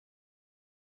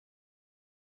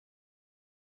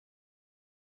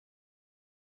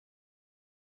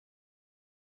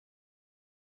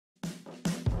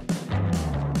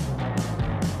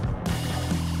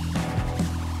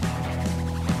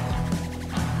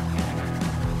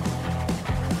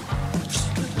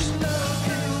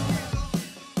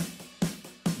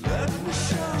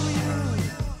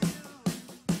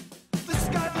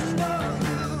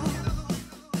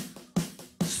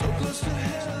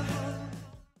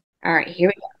All right, here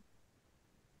we go.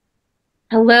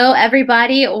 Hello,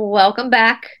 everybody. Welcome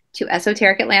back to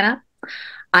Esoteric Atlanta.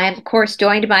 I am, of course,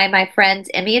 joined by my friends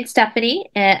Emmy and Stephanie,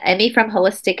 Emmy from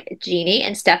Holistic Genie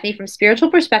and Stephanie from Spiritual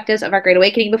Perspectives of Our Great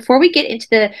Awakening. Before we get into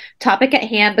the topic at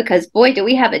hand, because boy, do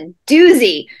we have a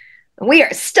doozy. We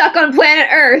are stuck on planet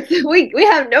Earth. We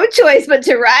have no choice but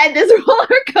to ride this roller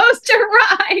coaster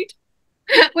ride,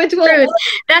 which will Truth.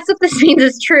 That's what this means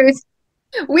is truth.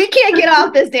 we can't get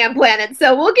off this damn planet.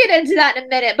 So we'll get into that in a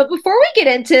minute. But before we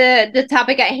get into the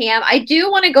topic at hand, I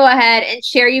do want to go ahead and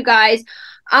share you guys.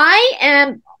 I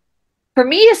am, for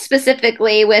me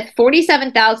specifically, with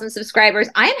 47,000 subscribers,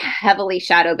 I'm heavily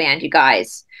shadow banned, you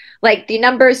guys. Like the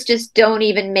numbers just don't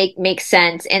even make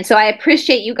sense. And so I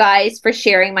appreciate you guys for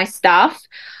sharing my stuff.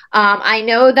 I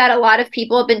know that a lot of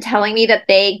people have been telling me that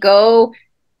they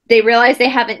realize they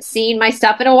haven't seen my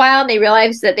stuff in a while and they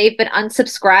realize that they've been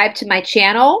unsubscribed to my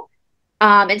channel.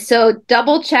 And so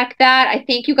double check that. I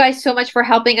thank you guys so much for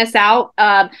helping us out.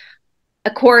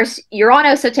 Of course, you're on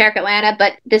Esoteric Atlanta,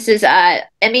 but this is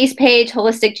Emmy's page,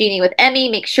 Holistic Genie with Emmy.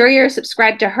 Make sure you're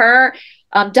subscribed to her.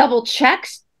 Double check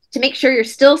to make sure you're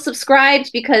still subscribed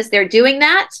because they're doing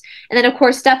that. And then, of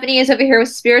course, Stephanie is over here with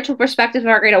Spiritual Perspectives of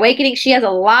Our Great Awakening. She has a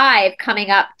live coming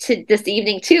up to this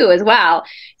evening, too, as well.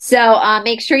 So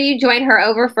make sure you join her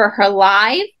over for her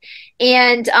live.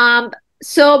 And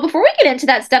so before we get into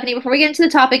that, Stephanie, before we get into the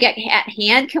topic at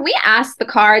hand, can we ask the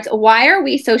cards, why are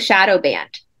we so shadow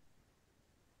banned?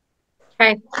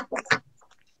 Okay.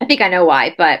 I think I know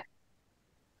why, but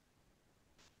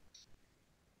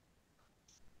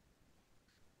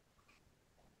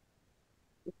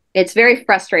it's very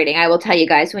frustrating. I will tell you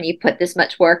guys, when you put this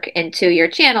much work into your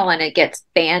channel and it gets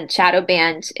banned, shadow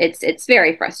banned, it's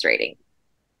very frustrating.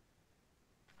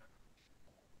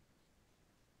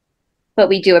 But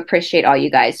we do appreciate all you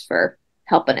guys for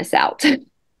helping us out.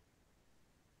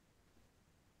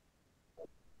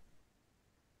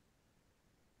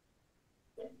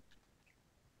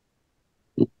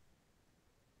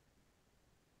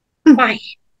 Why?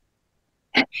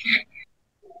 I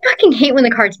fucking hate when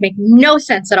the cards make no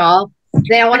sense at all.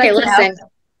 They don't want Okay, to listen.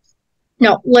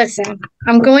 No, listen.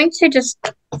 I'm going to just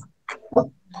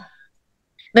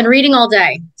been reading all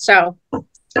day, so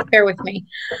bear with me.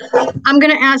 I'm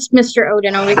gonna ask Mr.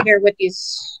 Odin over here with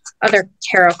these other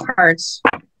tarot cards.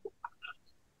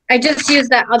 I just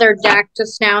used that other deck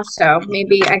just now, so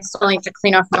maybe I still need to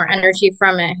clean off more energy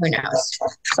from it. Who knows?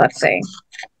 So let's see.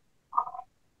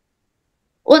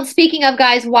 Well, and speaking of,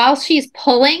 guys, while she's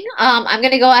pulling, I'm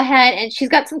going to go ahead, and she's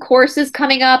got some courses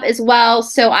coming up as well.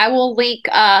 So I will link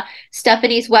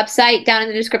Stephanie's website down in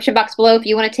the description box below if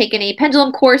you want to take any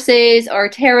pendulum courses or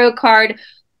tarot card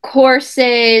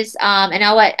courses. And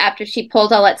after she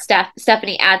pulls, I'll let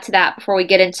Stephanie add to that before we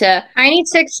get into. I need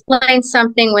to explain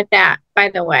something with that, by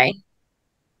the way.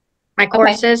 My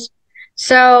courses. Okay.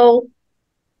 So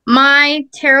my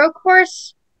tarot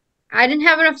course, I didn't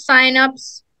have enough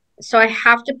signups. So I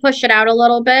have to push it out a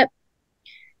little bit.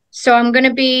 So I'm going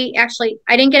to be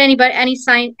I didn't get anybody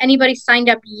signed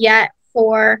up yet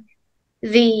for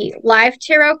the live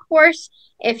tarot course.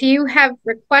 If you have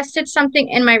requested something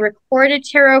in my recorded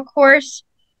tarot course,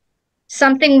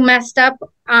 something messed up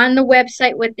on the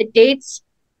website with the dates,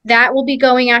 that will be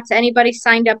going out to anybody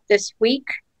signed up this week.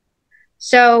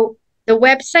 So the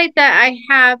website that I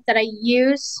have that I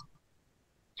use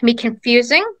can be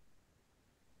confusing.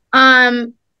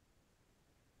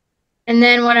 And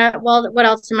then what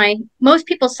else most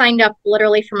people signed up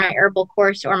literally for my herbal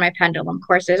course or my pendulum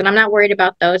courses, and I'm not worried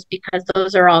about those because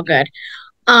those are all good.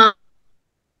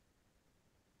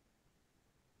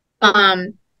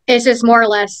 This is more or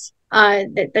less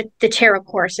the tarot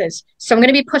courses. So I'm going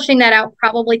to be pushing that out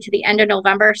probably to the end of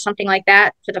November, something like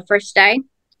that, for the first day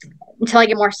until I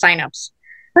get more signups.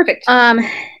 Perfect. And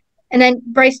then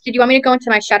Bryce, did you want me to go into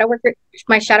my shadow work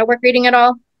reading at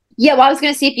all? Yeah, well, I was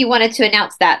going to see if you wanted to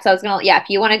announce that. So I was going to, if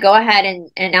you want to go ahead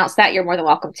and announce that, you're more than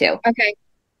welcome to. Okay.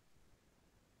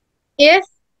 If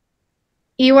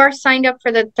you are signed up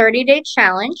for the 30-day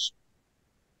challenge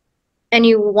and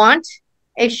you want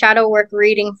a shadow work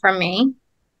reading from me,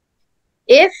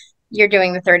 if you're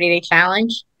doing the 30-day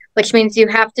challenge, which means you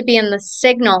have to be in the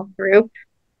Signal group,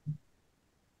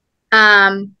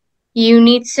 you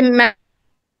need to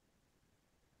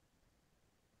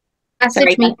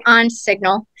message me on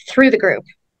Signal through the group.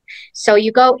 So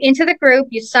you go into the group,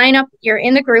 you sign up, you're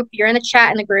in the group, you're in the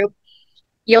chat in the group.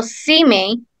 You'll see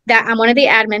me, that I'm one of the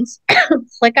admins.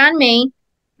 Click on me,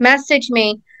 message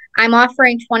me. I'm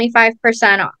offering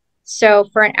 25% off. So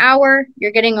for an hour,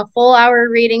 you're getting a full hour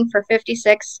reading for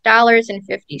 $56.50.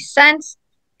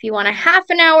 If you want a half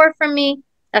an hour from me,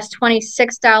 That's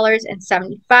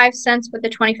 $26.75 with the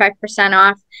 25%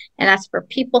 off. And that's for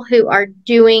people who are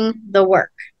doing the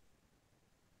work.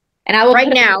 And I will right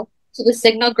put now to the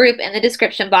Signal group in the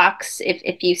description box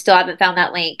if you still haven't found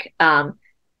that link. And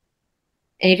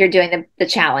if you're doing the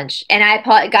challenge. And I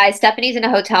apologize, guys, Stephanie's in a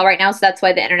hotel right now, so that's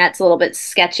why the internet's a little bit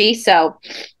sketchy. So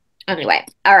anyway,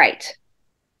 all right.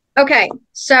 Okay,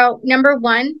 so number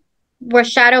one, we're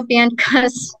shadow banned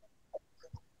because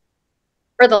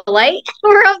for the light.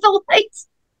 We're of the light.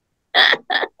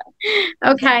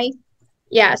 Okay.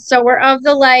 Yeah, so we're of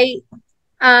the light.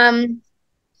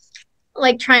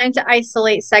 Like trying to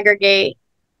isolate, segregate,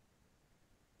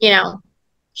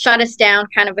 shut us down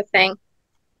kind of a thing.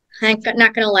 I'm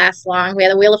not going to last long. We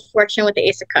had the Wheel of Fortune with the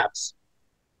Ace of Cups.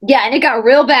 Yeah, and it got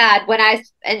real bad when I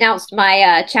announced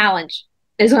my challenge.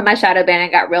 Is when my shadow banning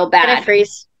got real bad. Did I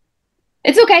freeze?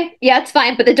 It's okay. Yeah, it's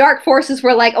fine. But the dark forces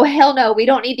were like, oh, hell no. We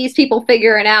don't need these people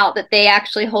figuring out that they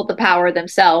actually hold the power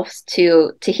themselves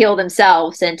to heal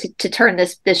themselves and to turn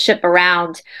this ship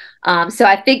around. So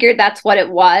I figured that's what it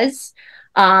was.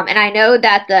 And I know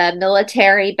that the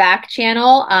military back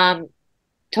channel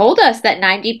told us that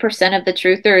 90% of the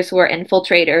truthers were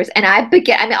infiltrators. And I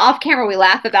mean, off camera, we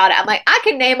laugh about it. I'm like, I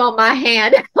can name on my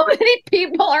hand how many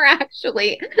people are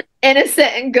actually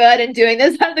innocent and good and doing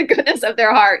this out of the goodness of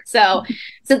their heart. So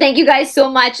thank you guys so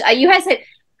much. You guys,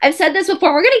 I've said this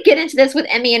before. We're going to get into this with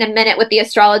Emmie in a minute with the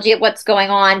astrology of what's going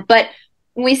on. But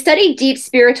when we study deep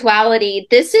spirituality,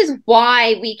 this is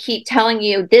why we keep telling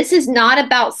you this is not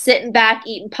about sitting back,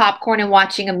 eating popcorn, and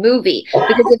watching a movie.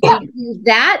 Because if you do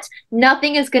that,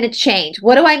 nothing is going to change.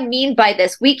 What do I mean by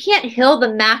this? We can't heal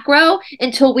the macro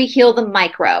until we heal the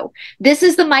micro. This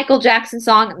is the Michael Jackson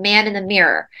song, Man in the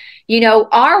Mirror.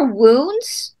 Our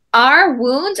wounds are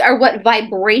what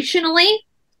vibrationally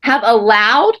have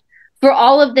allowed for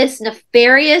all of this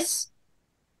nefarious,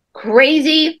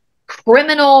 crazy,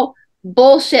 criminal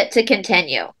bullshit to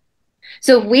continue.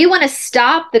 So if we want to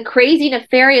stop the crazy,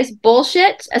 nefarious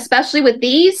bullshit, especially with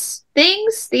these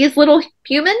things, these little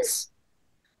humans,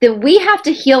 then we have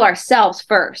to heal ourselves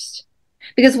first.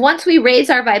 Because once we raise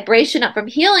our vibration up from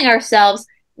healing ourselves,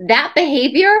 that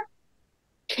behavior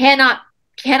cannot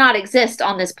exist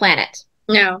on this planet.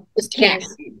 No, it can't.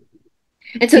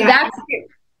 And so that's...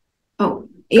 Oh,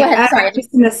 yeah, go ahead. Sorry. I was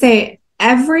just going to say,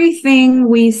 everything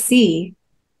we see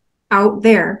out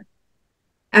there,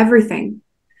 everything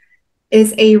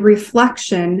is a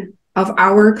reflection of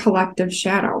our collective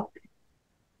shadow.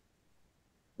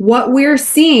 What we're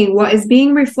seeing, what is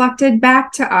being reflected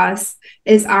back to us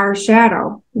is our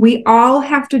shadow. We all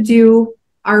have to do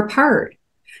our part.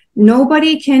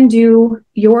 Nobody can do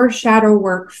your shadow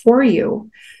work for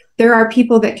you. There are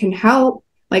people that can help,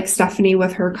 like Stephanie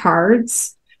with her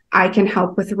cards. I can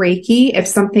help with Reiki. If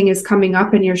something is coming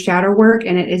up in your shadow work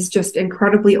and it is just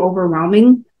incredibly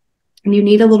overwhelming and you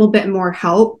need a little bit more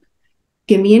help,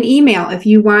 give me an email. If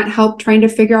you want help trying to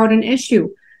figure out an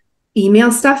issue,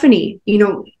 email Stephanie.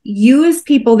 Use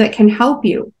people that can help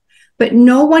you, but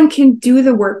no one can do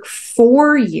the work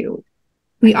for you.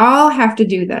 We all have to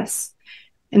do this.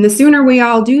 And the sooner we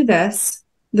all do this,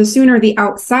 the sooner the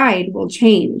outside will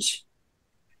change.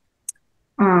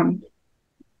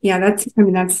 Yeah, that's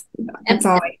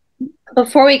all.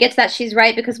 Before we get to that, she's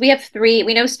right, because we have three.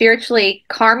 We know spiritually,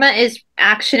 karma is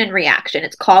action and reaction.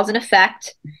 It's cause and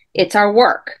effect. It's our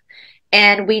work.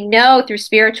 And we know through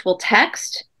spiritual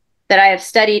text that I have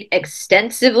studied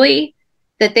extensively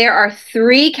that there are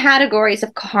three categories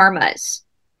of karmas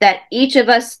that each of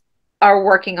us are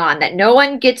working on, that no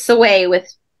one gets away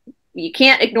with. You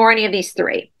can't ignore any of these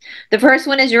three. The first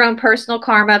one is your own personal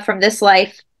karma from this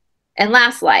life and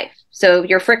last life. So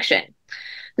your friction.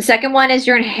 The second one is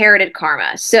your inherited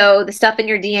karma. So the stuff in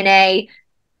your DNA,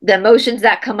 the emotions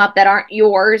that come up that aren't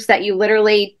yours, that you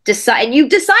literally decide, and you've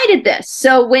decided this.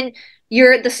 So when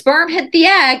the sperm hit the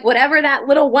egg, whatever that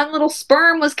one little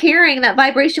sperm was carrying, that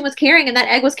vibration was carrying, and that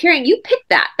egg was carrying, you picked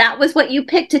that. That was what you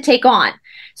picked to take on.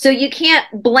 So you can't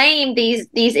blame these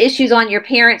issues on your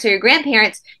parents or your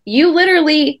grandparents. You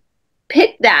literally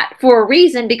picked that for a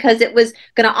reason, because it was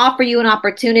going to offer you an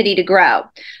opportunity to grow.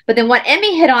 But then what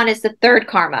Emmie hit on is the third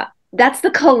karma. That's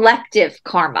the collective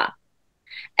karma.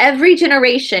 Every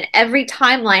generation, every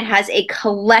timeline has a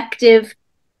collective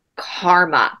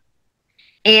karma.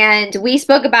 And we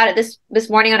spoke about it this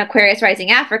morning on Aquarius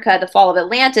Rising Africa, the fall of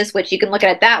Atlantis, which you can look at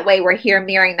it that way. We're here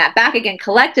mirroring that back again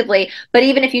collectively. But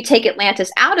even if you take Atlantis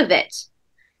out of it,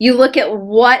 you look at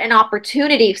what an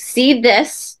opportunity.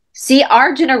 See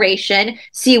our generation,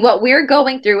 see what we're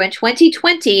going through in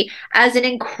 2020 as an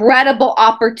incredible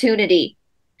opportunity.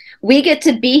 We get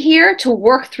to be here to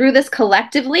work through this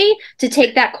collectively, to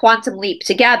take that quantum leap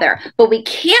together. But we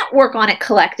can't work on it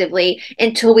collectively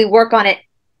until we work on it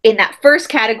in that first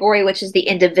category, which is the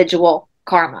individual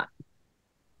karma.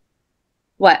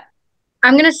 What?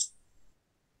 I'm going to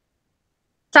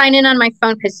sign in on my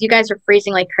phone because you guys are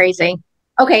freezing like crazy.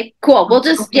 Okay, cool. We'll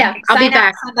just, okay. yeah, I'll be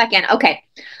back. Sign back in. Okay.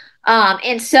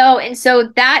 And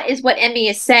so that is what Emmie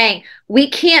is saying. We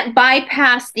can't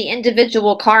bypass the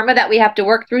individual karma that we have to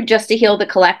work through just to heal the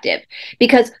collective,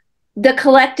 because the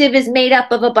collective is made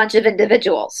up of a bunch of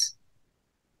individuals.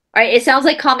 Right? It sounds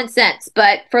like common sense,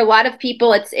 but for a lot of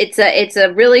people, it's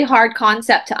a really hard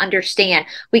concept to understand.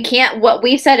 We can't, what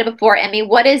we've said it before, Emmie,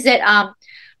 what is it?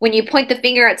 When you point the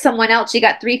finger at someone else, you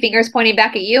got 3 fingers pointing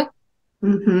back at you.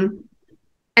 Mm-hmm.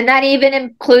 And that even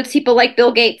includes people like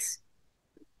Bill Gates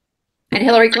and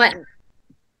Hillary Clinton.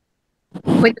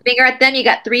 Point the finger at them, you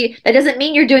got 3. That doesn't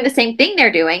mean you're doing the same thing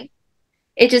they're doing.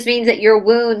 It just means that your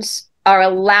wounds are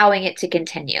allowing it to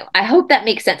continue. I hope that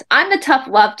makes sense. I'm the tough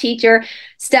love teacher.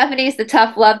 Stephanie's the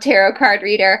tough love tarot card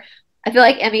reader. I feel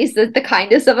like Emmie's the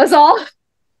kindest of us all.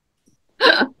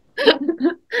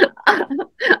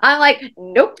 I'm like,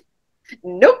 nope.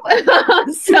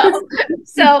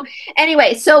 so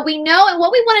anyway, so we know, and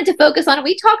what we wanted to focus on,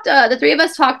 we talked, the 3 of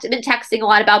us been texting a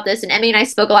lot about this, and Emmie and I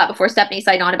spoke a lot before Stephanie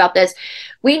signed on about this.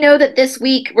 We know that this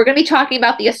week we're going to be talking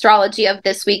about the astrology of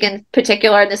this week in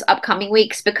particular, in this upcoming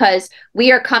weeks, because we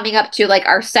are coming up to like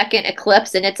our second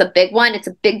eclipse, and it's a big one. It's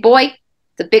a big boy.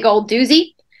 It's a big old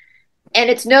doozy. And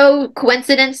it's no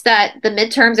coincidence that the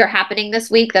midterms are happening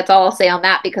this week. That's all I'll say on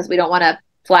that, because we don't want to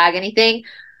flag anything.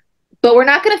 But we're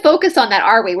not going to focus on that,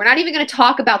 are we? We're not even going to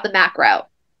talk about the macro.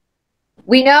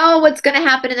 We know what's going to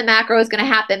happen in the macro is going to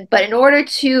happen. But in order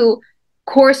to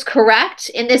course correct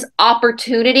in this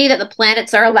opportunity that the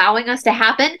planets are allowing us to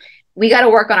happen, we got to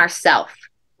work on ourselves.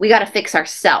 We got to fix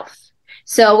ourselves.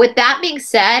 So with that being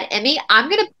said, Emmie, I'm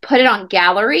going to put it on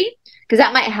gallery, because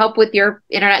that might help with your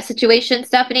internet situation,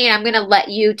 Stephanie. And I'm going to let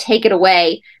you take it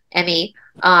away, Emmie.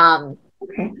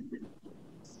 Okay.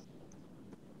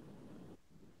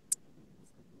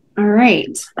 All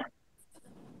right.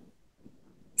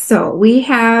 So we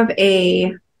have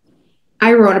I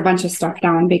wrote a bunch of stuff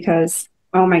down because,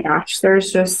 oh my gosh,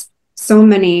 there's just so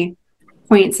many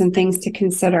points and things to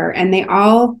consider, and they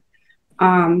all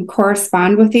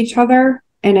correspond with each other,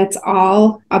 and it's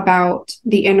all about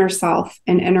the inner self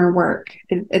and inner work.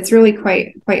 It's really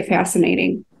quite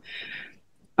fascinating.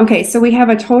 Okay, so we have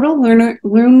a total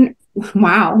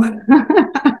wow.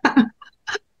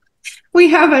 We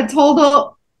have a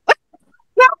total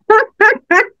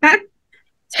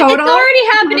It's already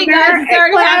happening, guys. It's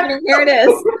already happening. Here it is.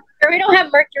 We don't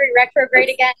have Mercury retrograde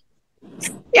again.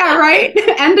 Yeah, right.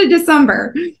 End of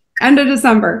December.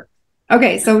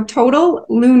 Okay, so total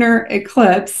lunar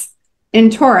eclipse in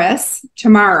Taurus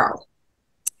tomorrow.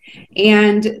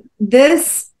 And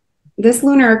this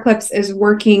lunar eclipse is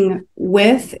working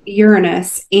with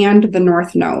Uranus and the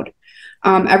North Node.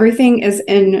 Everything is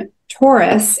in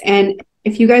Taurus. And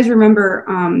if you guys remember,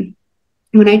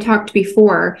 when I talked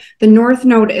before, the North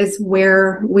Node is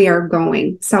where we are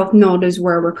going. South Node is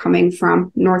where we're coming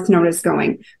from. North Node is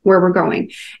going where we're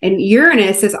going. And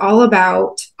Uranus is all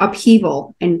about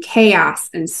upheaval and chaos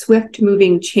and swift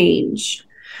moving change.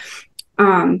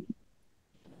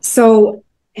 So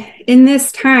in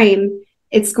this time,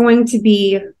 it's going to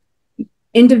be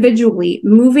individually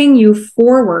moving you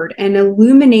forward and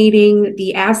illuminating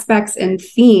the aspects and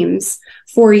themes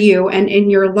for you and in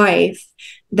your life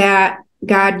that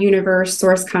God, universe,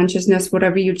 source consciousness,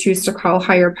 whatever you choose to call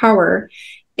higher power,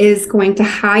 is going to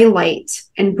highlight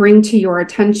and bring to your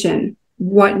attention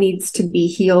what needs to be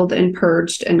healed and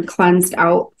purged and cleansed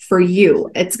out for you.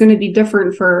 It's going to be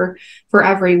different for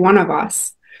every one of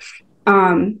us.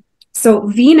 So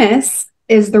Venus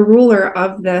is the ruler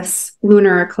of this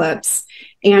lunar eclipse.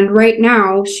 And right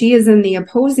now she is in the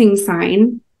opposing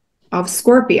sign of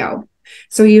Scorpio.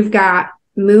 So you've got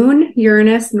Moon,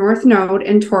 Uranus, North Node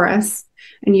in Taurus,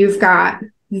 and you've got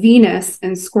Venus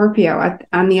and Scorpio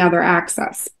on the other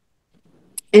axis.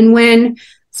 And when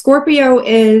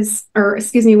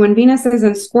when Venus is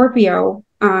in Scorpio,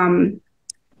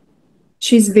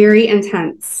 she's very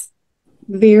intense,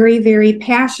 very, very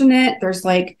passionate. There's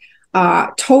like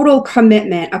total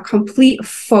commitment, a complete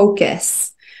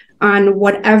focus on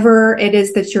whatever it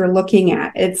is that you're looking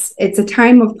at. It's a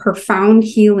time of profound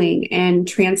healing and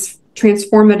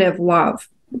transformative love.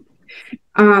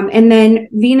 And then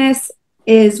Venus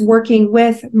is working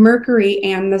with Mercury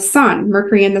and the Sun.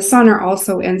 Mercury and the Sun are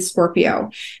also in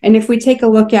Scorpio. And if we take a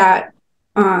look at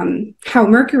how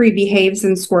Mercury behaves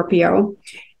in Scorpio,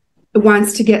 it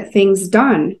wants to get things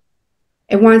done.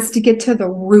 It wants to get to the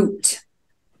root.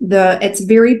 It's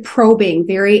very probing,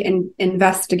 very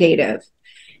investigative,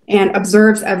 and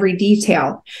observes every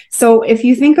detail. So if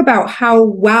you think about how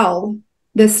well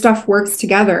this stuff works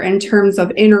together in terms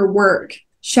of inner work,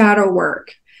 shadow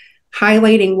work,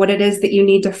 highlighting what it is that you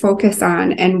need to focus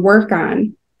on and work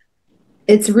on,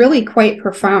 it's really quite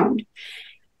profound.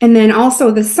 And then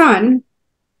also the sun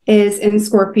is in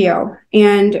Scorpio.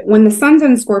 And when the sun's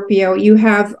in Scorpio, you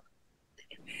have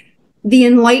the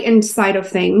enlightened side of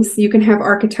things. You can have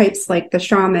archetypes like the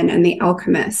shaman and the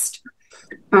alchemist.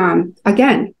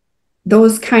 Again,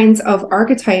 those kinds of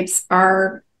archetypes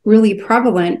are really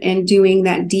prevalent in doing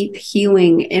that deep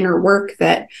healing inner work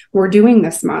that we're doing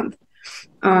this month.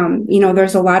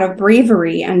 There's a lot of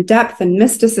bravery and depth and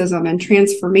mysticism and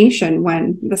transformation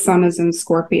when the sun is in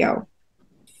Scorpio.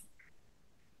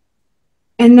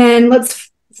 And then let's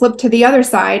flip to the other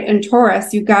side. In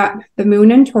Taurus, you've got the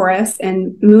moon in Taurus,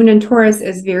 and moon in Taurus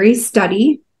is very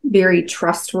steady, very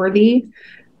trustworthy,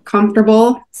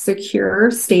 comfortable, secure,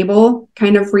 stable,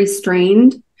 kind of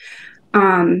restrained.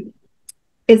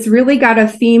 It's really got a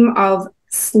theme of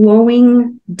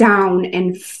slowing down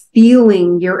and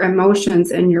feeling your emotions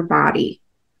in your body,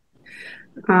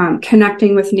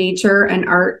 connecting with nature and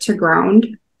art to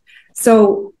ground.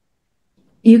 So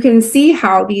you can see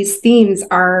how these themes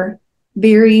are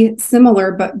very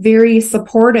similar, but very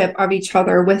supportive of each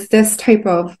other with this type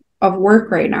of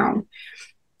work right now.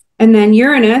 And then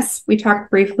Uranus, we talked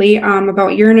briefly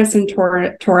about Uranus and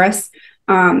Taurus,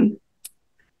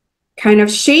 kind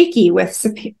of shaky with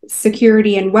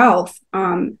security and wealth,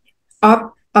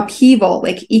 upheaval,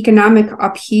 like economic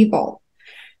upheaval.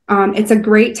 It's a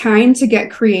great time to get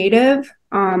creative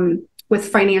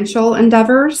with financial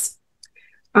endeavors.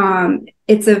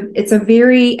 It's a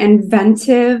very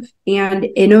inventive and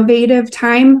innovative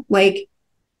time. Like,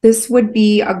 this would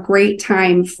be a great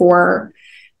time for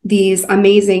these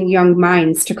amazing young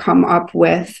minds to come up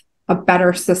with a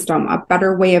better system, a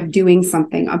better way of doing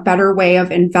something, a better way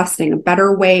of investing, a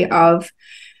better way of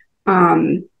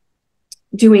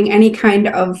doing any kind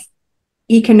of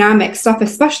economic stuff,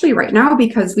 especially right now,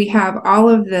 because we have all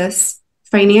of this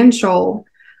financial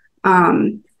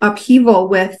upheaval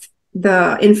with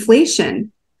the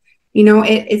inflation.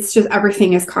 It's just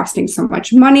everything is costing so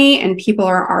much money, and people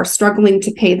are struggling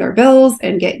to pay their bills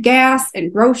and get gas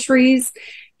and groceries.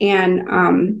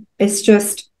 And it's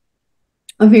just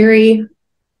a very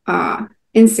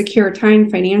insecure time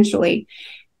financially.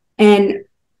 And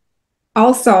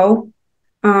also,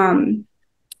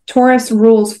 Taurus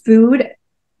rules food.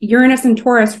 Uranus and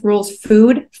Taurus rules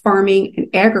food, farming, and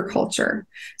agriculture.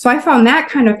 So I found that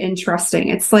kind of interesting.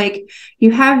 It's like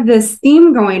you have this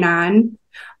theme going on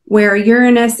where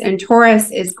Uranus and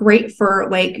Taurus is great for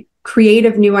like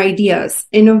creative new ideas,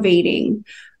 innovating,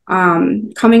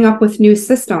 coming up with new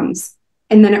systems.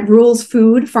 And then it rules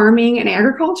food, farming, and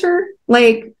agriculture.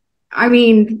 Like, I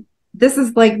mean, this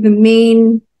is like the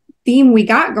main theme we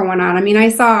got going on. I mean, I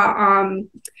saw an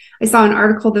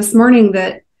article this morning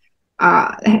that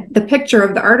the picture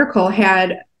of the article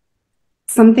had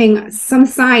some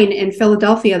sign in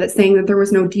Philadelphia that's saying that there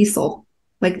was no diesel,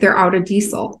 like they're out of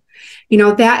diesel.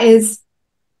 That is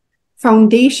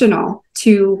foundational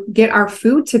to get our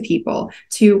food to people,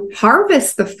 to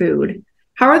harvest the food.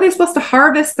 How are they supposed to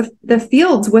harvest the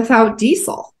fields without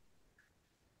diesel?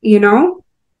 And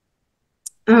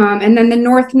then the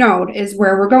North Node is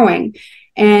where we're going.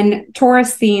 And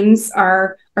Taurus themes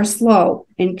are slow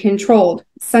and controlled,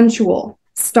 sensual,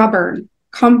 stubborn,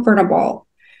 comfortable.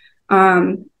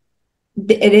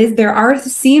 There are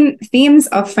themes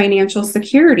of financial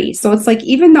security. So it's like,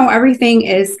 even though everything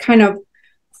is kind of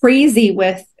crazy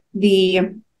with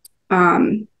the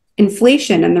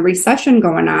inflation and the recession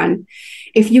going on,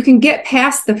 if you can get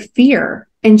past the fear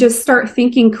and just start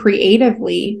thinking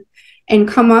creatively and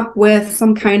come up with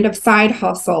some kind of side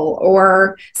hustle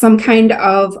or some kind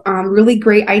of really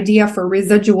great idea for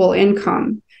residual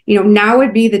income, now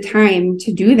would be the time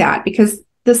to do that, because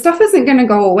the stuff isn't going to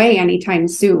go away anytime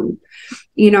soon,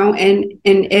 and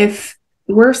if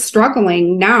we're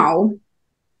struggling now,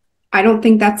 I don't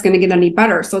think that's going to get any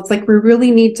better. So it's like, we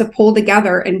really need to pull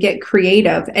together and get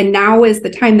creative. And now is the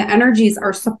time. The energies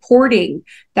are supporting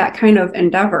that kind of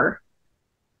endeavor.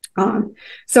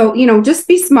 So, just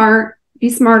be smart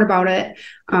about it.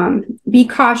 Be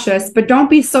cautious, but don't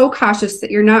be so cautious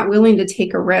that you're not willing to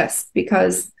take a risk,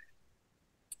 because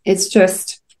it's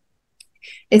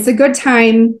a good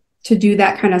time to do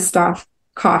that kind of stuff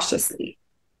cautiously.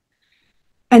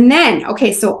 And then,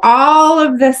 okay, so all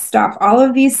of this stuff, all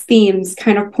of these themes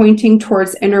kind of pointing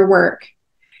towards inner work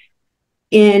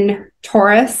in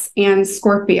Taurus and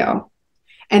Scorpio.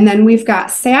 And then we've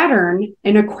got Saturn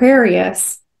in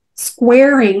Aquarius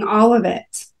squaring all of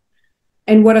it.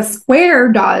 And what a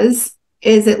square does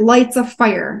is it lights a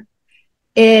fire.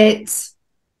 It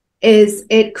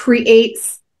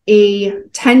creates a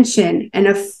tension and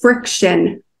a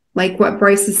friction, like what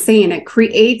Bryce is saying. It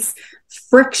creates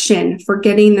friction for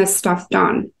getting this stuff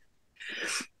done.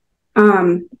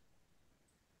 And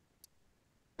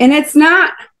it's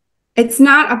not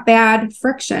a bad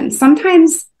friction.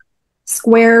 Sometimes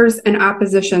squares and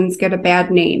oppositions get a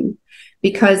bad name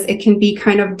because it can be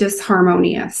kind of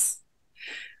disharmonious.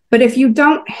 But if you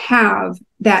don't have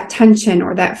that tension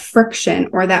or that friction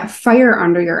or that fire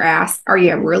under your ass, are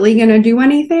you really going to do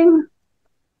anything?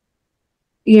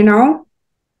 You know?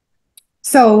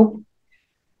 So,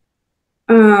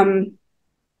 Saturn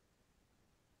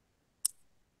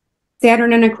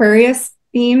and Aquarius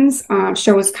themes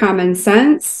shows common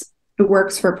sense. It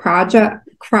works for project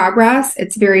progress.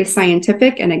 It's very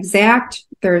scientific and exact.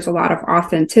 There's a lot of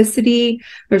authenticity.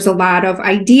 There's a lot of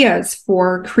ideas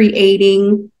for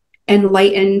creating an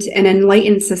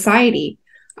enlightened society.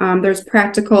 There's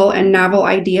practical and novel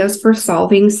ideas for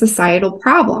solving societal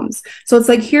problems. So it's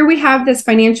like here we have this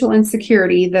financial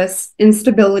insecurity, this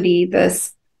instability,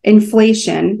 this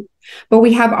inflation, but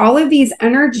we have all of these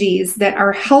energies that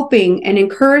are helping and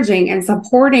encouraging and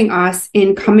supporting us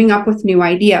in coming up with new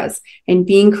ideas and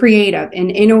being creative and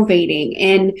innovating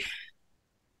and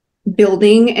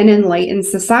building an enlightened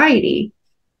society.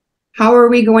 How are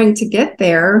we going to get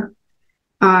there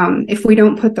if we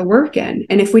don't put the work in?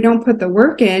 And if we don't put the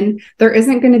work in, there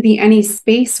isn't going to be any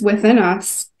space within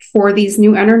us for these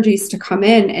new energies to come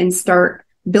in and start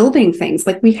building things.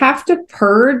 Like we have to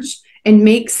purge and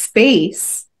make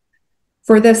space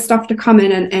for this stuff to come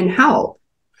in and help.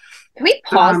 Can we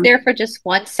pause there for just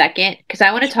 1 second? Because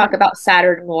I want to talk about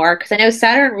Saturn more, because I know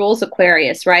Saturn rules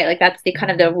Aquarius, right? Like that's the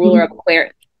kind of the ruler of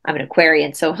Aquarius. I'm an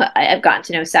Aquarian, so I've gotten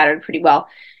to know Saturn pretty well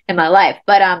in my life.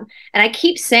 But and I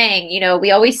keep saying, you know, we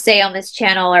always say on this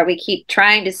channel, or we keep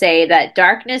trying to say that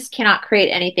darkness cannot create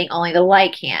anything, only the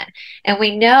light can. And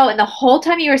we know, and the whole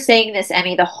time you were saying this,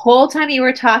 Emmie, the whole time you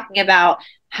were talking about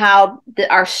how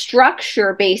our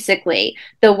structure, basically,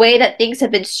 the way that things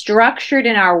have been structured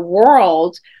in our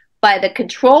world by the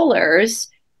controllers,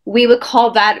 we would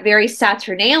call that very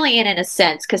Saturnalian in a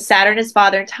sense, because Saturn is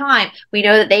father time. We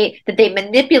know that they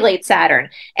manipulate Saturn.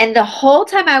 And the whole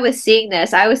time I was seeing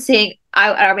this, I was seeing,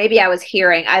 or maybe I was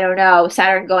hearing, I don't know,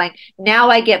 Saturn going, now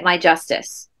I get my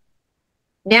justice.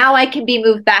 Now I can be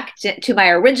moved back to my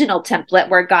original template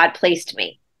where God placed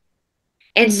me.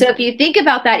 And so if you think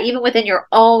about that, even within your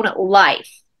own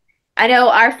life, I know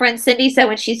our friend Cindy said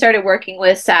when she started working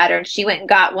with Saturn, she went and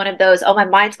got one of those, oh, my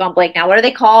mind's gone blank now. What are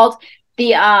they called?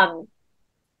 The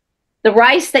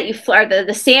rice that you, or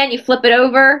the sand, you flip it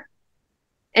over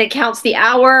and it counts the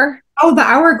hour. Oh, the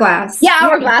hourglass. Yeah,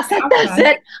 hourglass. That's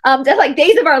it. Just like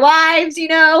Days of Our Lives, you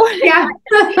know? Yeah.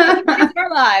 Days of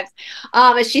Our Lives.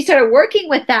 And she started working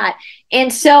with that.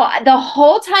 And so the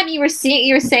whole time you were saying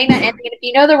that, and if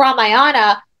you know the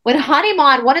Ramayana, when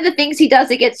Hanuman, one of the things he does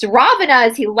against Ravana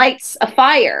is he lights a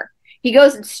fire. He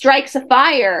goes and strikes a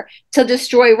fire to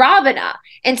destroy Ravana.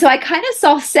 And so I kind of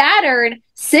saw Saturn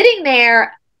sitting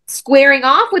there squaring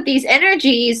off with these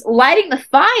energies, lighting the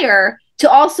fire to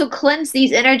also cleanse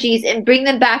these energies and bring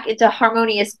them back into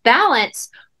harmonious balance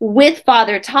with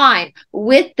Father Time,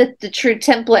 with the true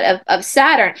template of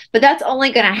Saturn. But that's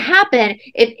only going to happen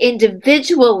if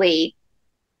individually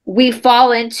we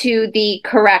fall into the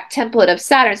correct template of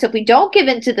Saturn. So if we don't give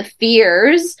into the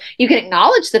fears, you can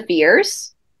acknowledge the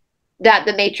fears that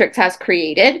the Matrix has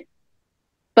created.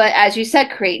 But as you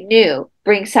said, create new,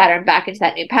 bring Saturn back into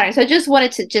that new pattern. So I just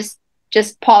wanted to just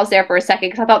pause there for a second,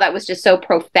 because I thought that was just so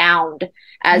profound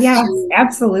as to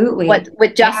absolutely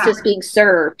with justice being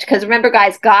served. Because remember,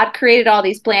 guys, God created all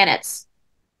these planets.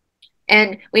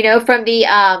 And we know from the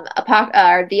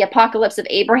Apocalypse of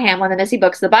Abraham, one of the missing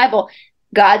books of the Bible,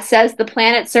 God says the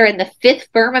planets are in the fifth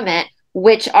firmament,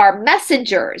 which are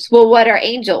messengers. Well, what are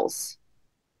angels?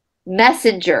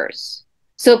 Messengers.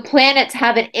 So planets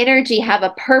have an energy, have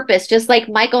a purpose, just like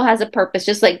Michael has a purpose,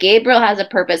 just like Gabriel has a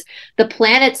purpose. The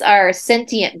planets are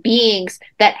sentient beings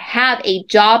that have a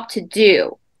job to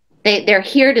do. They're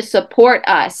here to support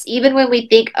us. Even when we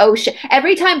think, oh, shit.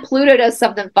 Every time Pluto does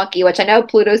something funky, which I know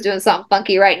Pluto's doing something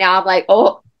funky right now, I'm like,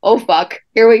 oh, fuck,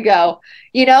 here we go.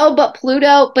 You know, but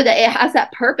it has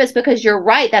that purpose, because you're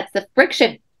right. That's the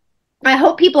friction. I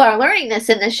hope people are learning this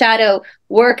in the Shadow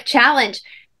Work Challenge.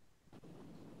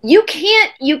 you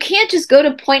can't just go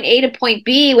to point A to point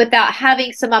B without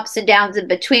having some ups and downs in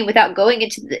between, without going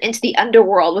into the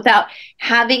underworld, without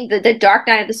having the dark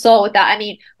night of the soul, without, I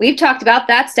mean, we've talked about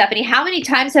that, Stephanie. How many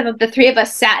times have the three of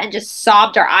us sat and just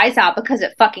sobbed our eyes out because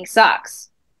it fucking sucks?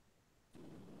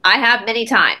 I have many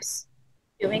times.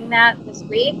 Doing that this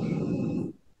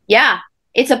week? Yeah,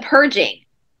 it's a purging.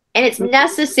 And it's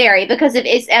necessary, because if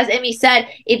it's, as Emmie said,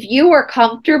 if you were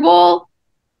comfortable,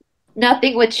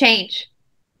 nothing would change.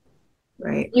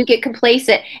 Right. You get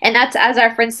complacent. And that's, as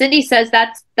our friend Cindy says,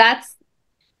 that's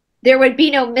there would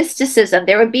be no mysticism.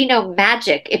 There would be no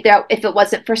magic if it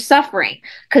wasn't for suffering.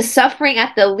 Because suffering,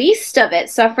 at the least of it,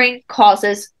 suffering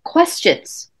causes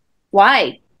questions.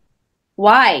 Why?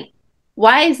 Why?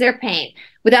 Why is there pain?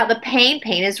 Without the pain,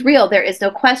 pain is real. There is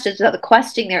no questions. Without the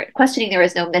questioning, there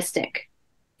is no mystic.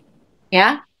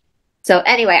 Yeah? So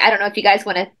anyway, I don't know if you guys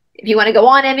want to go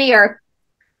on, Emmie, or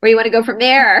where you want to go from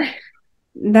there.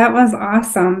 That was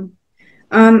awesome.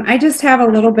 I just have a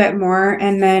little bit more,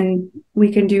 and then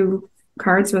we can do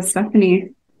cards with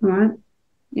Stephanie. You want?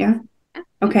 Yeah?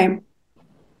 Okay.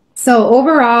 So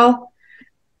overall,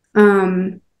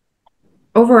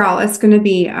 it's going to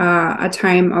be a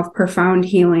time of profound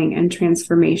healing and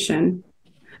transformation.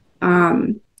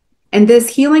 And this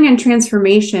healing and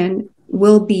transformation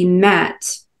will be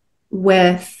met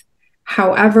with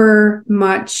however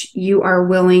much you are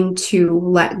willing to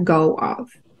let go of.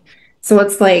 So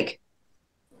it's like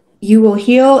you will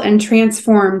heal and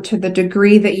transform to the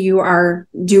degree that you are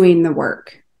doing the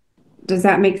work. Does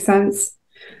that make sense?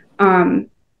 I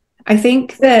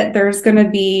think that there's going to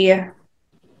be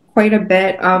quite a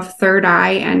bit of third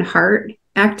eye and heart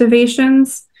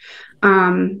activations,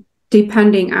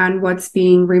 depending on what's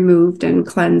being removed and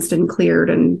cleansed and cleared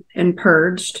and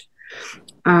purged.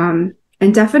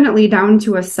 And definitely down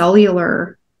to a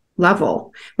cellular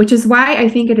level, which is why I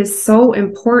think it is so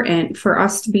important for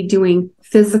us to be doing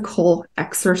physical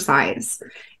exercise.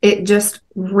 It just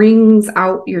wrings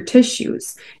out your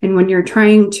tissues. And when you're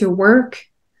trying to work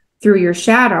through your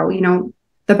shadow, you know,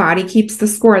 the body keeps the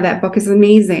score. That book is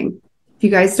amazing. If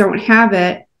you guys don't have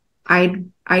it,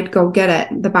 I'd go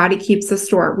get it. The body keeps the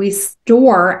score. We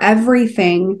store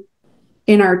everything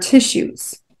in our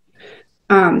tissues.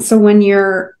 So when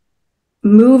you're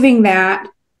moving that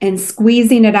and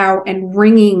squeezing it out and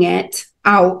wringing it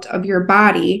out of your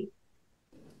body,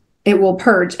 it will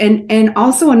purge. And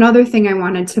also another thing I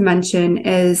wanted to mention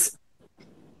is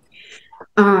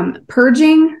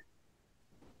purging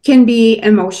can be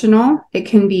emotional. It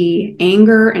can be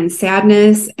anger and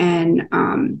sadness and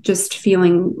just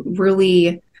feeling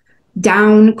really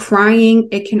down, crying.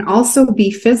 It can also be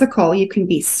physical. You can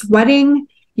be sweating.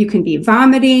 You can be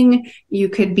vomiting. You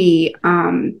could be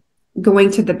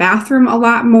going to the bathroom a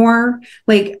lot more.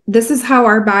 Like, this is how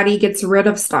our body gets rid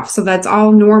of stuff. So that's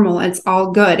all normal. It's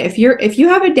all good. If you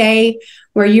have a day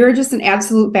where you're just an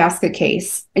absolute basket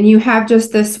case and you have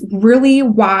just this really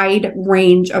wide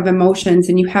range of emotions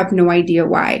and you have no idea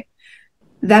why,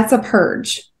 that's a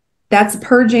purge. That's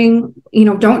purging. You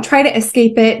know, don't try to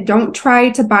escape it. Don't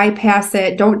try to bypass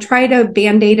it. Don't try to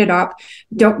band-aid it up.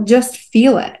 Don't, just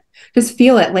feel it. Just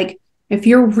feel it. Like, if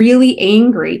you're really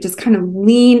angry, just kind of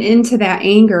lean into that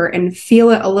anger and feel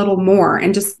it a little more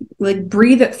and just like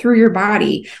breathe it through your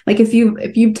body. Like if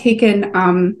you've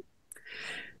taken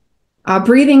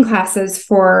breathing classes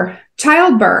for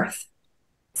childbirth,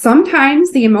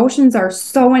 sometimes the emotions are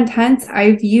so intense.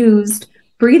 I've used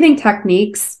breathing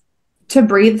techniques to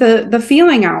breathe the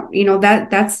feeling out. You know,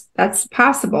 that's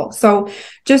possible. So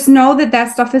just know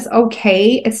that stuff is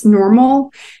okay. It's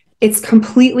normal. It's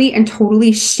completely and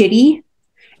totally shitty,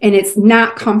 and it's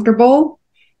not comfortable.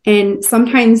 And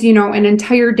sometimes, you know, an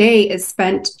entire day is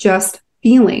spent just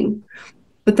feeling.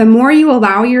 But the more you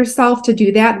allow yourself to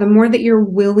do that, the more that you're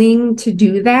willing to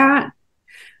do that,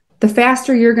 the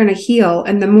faster you're going to heal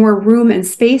and the more room and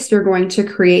space you're going to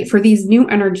create for these new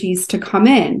energies to come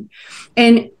in.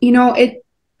 And, you know,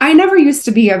 I never used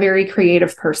to be a very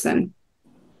creative person.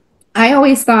 I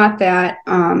always thought that,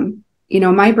 you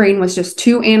know, my brain was just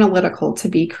too analytical to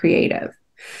be creative.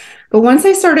 But once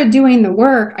I started doing the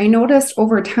work, I noticed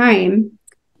over time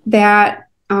that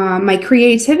my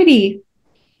creativity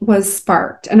was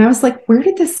sparked. And I was like, where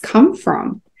did this come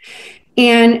from?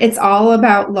 And it's all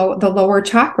about the lower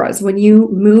chakras. When you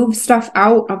move stuff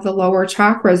out of the lower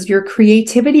chakras, your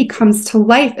creativity comes to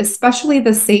life, especially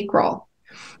the sacral.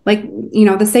 Like, you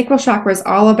know, the sacral chakra is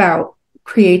all about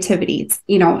creativity. It's,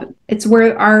 you know, it's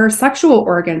where our sexual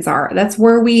organs are. That's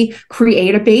where we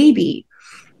create a baby.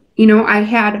 You know, I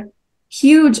had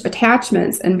huge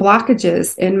attachments and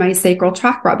blockages in my sacral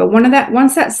chakra, but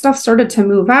once that stuff started to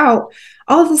move out,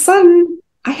 all of a sudden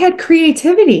I had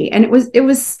creativity, and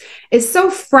it's so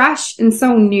fresh and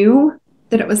so new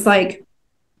that it was like,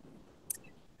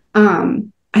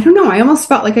 I don't know. I almost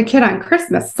felt like a kid on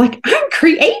Christmas. It's like, I'm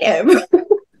creative.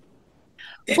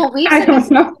 Well, we've said this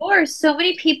before. So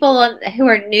many people who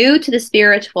are new to the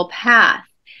spiritual path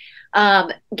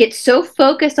get so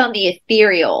focused on the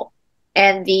ethereal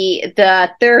and the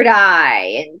third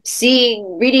eye and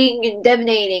seeing, reading, and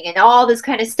divinating and all this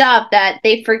kind of stuff that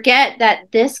they forget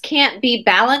that this can't be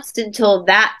balanced until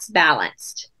that's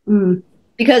balanced.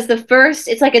 Because the first,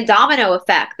 it's like a domino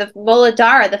effect. The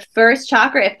Muladhara, the first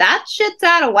chakra, if that shit's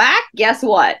out of whack, guess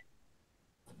what?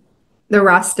 The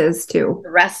rest is too. The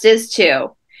rest is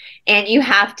too. And you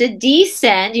have to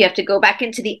descend. You have to go back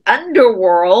into the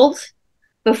underworld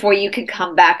before you can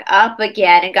come back up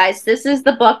again. And guys, this is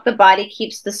the book, The Body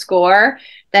Keeps the Score,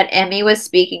 that Emmie was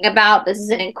speaking about. This is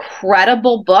an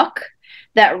incredible book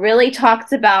that really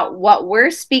talks about what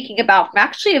we're speaking about from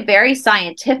actually a very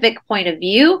scientific point of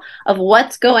view of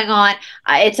what's going on.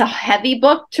 It's a heavy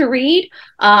book to read.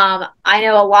 I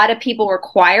know a lot of people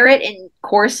require it in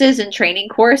courses and training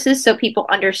courses so people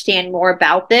understand more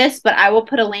about this, but I will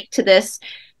put a link to this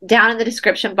down in the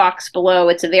description box below.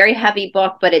 It's a very heavy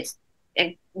book, but it's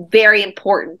a very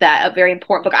important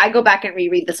book. I go back and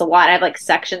reread this a lot. I have like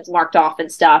sections marked off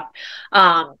and stuff.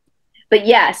 But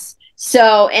yes,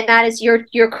 so, and that is,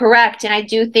 you're correct. And I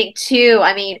do think too,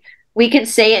 I mean, we can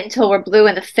say it until we're blue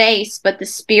in the face, but the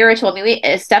spiritual, I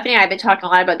mean, Stephanie and I have been talking a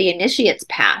lot about the initiate's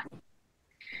path.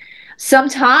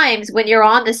 Sometimes when you're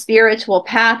on the spiritual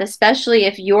path, especially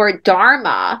if your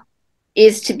dharma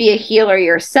is to be a healer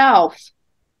yourself,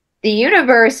 the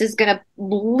universe is going to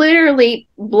literally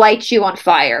light you on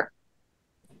fire.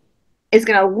 It's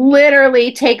going to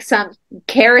literally take some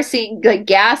kerosene, like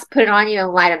gas, put it on you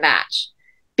and light a match.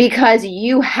 Because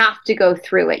you have to go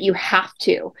through it. You have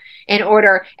to in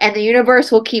order. And the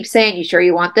universe will keep saying, you sure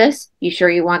you want this? You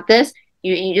sure you want this?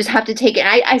 You just have to take it.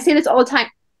 And I say this all the time.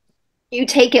 You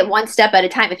take it one step at a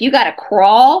time. If you got to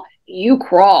crawl, you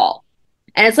crawl.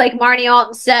 And it's like Marnie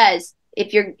Alton says,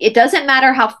 it doesn't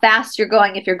matter how fast you're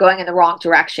going if you're going in the wrong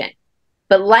direction.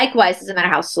 But likewise, it doesn't matter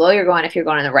how slow you're going if you're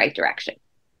going in the right direction.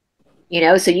 You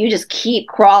know, so you just keep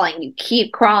crawling, you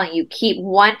keep crawling, you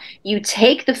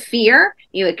take the fear,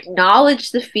 you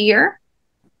acknowledge the fear,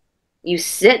 you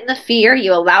sit in the fear,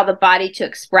 you allow the body to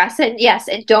express it. Yes,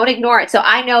 and don't ignore it. So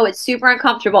I know it's super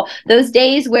uncomfortable. Those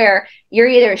days where you're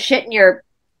either shitting your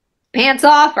pants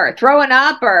off or throwing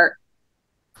up or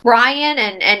crying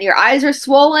and your eyes are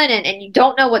swollen and you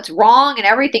don't know what's wrong and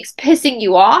everything's pissing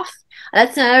you off.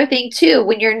 That's another thing too.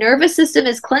 When your nervous system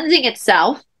is cleansing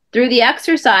itself through the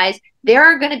exercise, there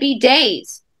are going to be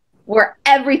days where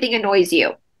everything annoys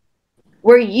you,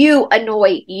 where you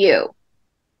annoy you,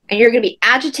 and you're going to be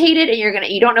agitated and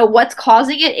you don't know what's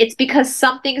causing it. It's because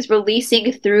something's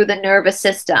releasing through the nervous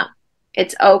system.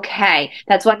 It's okay.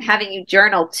 That's why I'm having you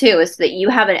journal too, is so that you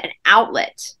have an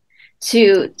outlet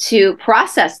to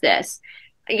process this,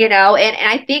 you know, and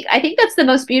I think that's the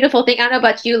most beautiful thing. I don't know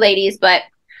about you ladies, but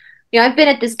you know, I've been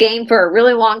at this game for a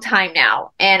really long time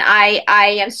now, and I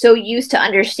am so used to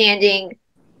understanding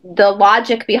the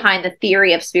logic behind the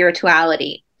theory of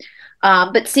spirituality.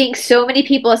 But seeing so many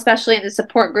people, especially in the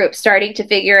support group, starting to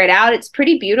figure it out, it's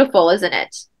pretty beautiful, isn't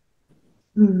it?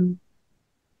 Mm.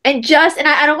 And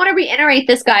I don't want to reiterate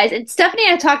this, guys. And Stephanie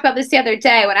and I talked about this the other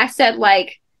day when I said,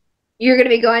 like, you're going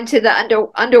to be going to the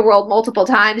underworld multiple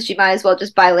times. You might as well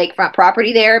just buy lakefront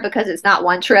property there because it's not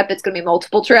one trip. It's going to be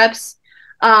multiple trips.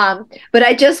 But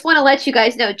I just want to let you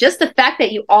guys know, just the fact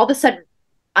that you all of a sudden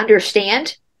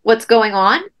understand what's going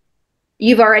on,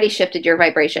 you've already shifted your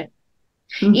vibration.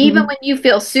 Mm-hmm. Even when you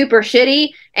feel super shitty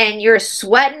and you're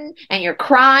sweating and you're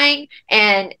crying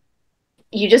and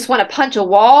you just want to punch a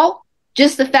wall,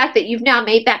 just the fact that you've now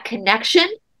made that connection,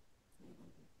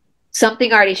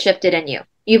 something already shifted in you.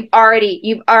 You've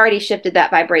already shifted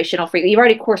that vibrational frequency. You've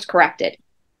already course corrected.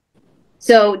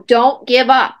 So don't give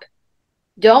up.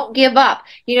 Don't give up.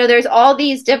 You know, there's all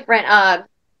these different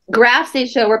graphs they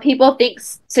show where people think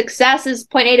success is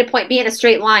point A to point B in a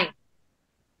straight line.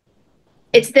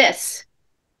 It's this.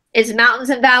 It's mountains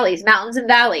and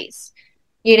valleys,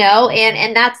 you know,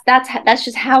 and that's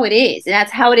just how it is. And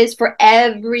that's how it is for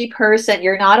every person.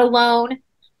 You're not alone.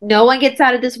 No one gets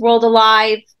out of this world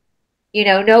alive. You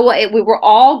know, we're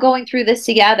all going through this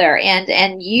together and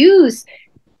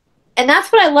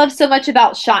that's what I love so much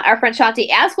about our friend Shanti,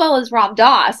 as well as Ram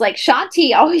Dass. Like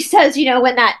Shanti always says, you know,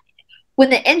 when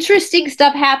the interesting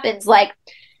stuff happens, like,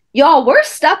 y'all, we're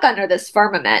stuck under this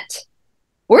firmament.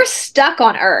 We're stuck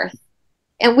on Earth.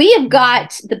 And we have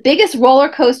got the biggest roller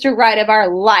coaster ride of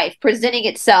our life presenting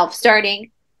itself starting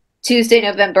Tuesday,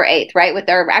 November 8th, right? With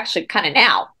our actually kind of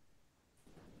now.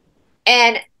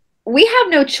 And we have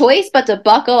no choice but to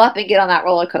buckle up and get on that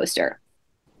roller coaster.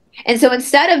 And so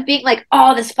instead of being like,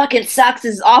 oh, this fucking sucks,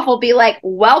 this is awful, be like,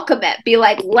 welcome it. Be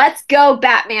like, let's go,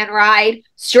 Batman ride.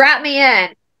 Strap me in.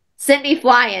 Send me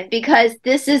flying, because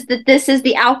this is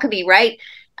the alchemy, right?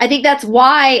 I think that's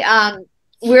why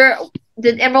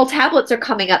the Emerald Tablets are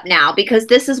coming up now, because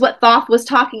this is what Thoth was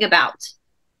talking about.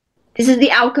 This is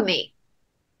the alchemy.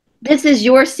 This is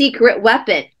your secret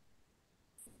weapon.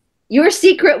 Your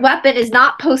secret weapon is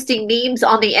not posting memes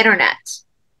on the internet.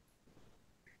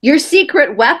 Your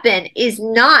secret weapon is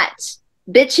not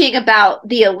bitching about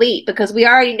the elite, because we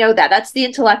already know that. That's the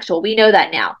intellectual. We know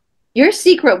that now. Your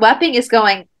secret weapon is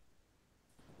going,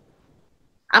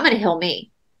 I'm going to heal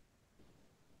me.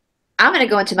 I'm going to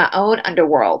go into my own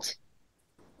underworld.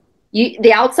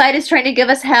 The outside is trying to give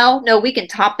us hell. No, we can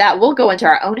top that. We'll go into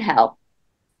our own hell.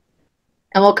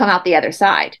 And we'll come out the other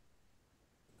side.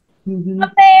 I'm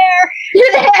there.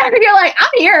 You're there. You're like, I'm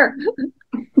here.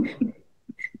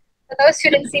 For those who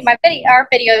didn't see our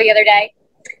video the other day.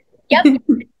 Yep.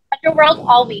 Underworld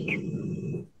all week.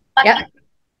 Yep.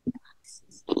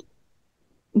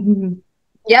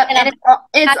 Yep. And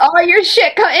it's all your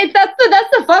shit. That's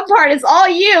the fun part. It's all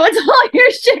you. It's all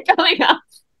your shit coming up.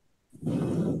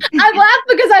 I've laughed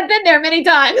because I've been there many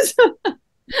times.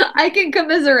 I can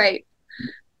commiserate.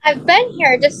 I've been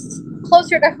here, just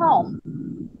closer to home.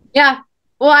 Yeah.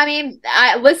 Well, I mean,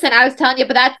 listen, I was telling you,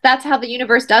 but that's how the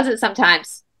universe does it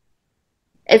sometimes.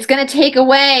 It's going to take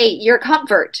away your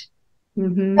comfort.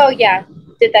 Mm-hmm. Oh, yeah.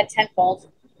 Did that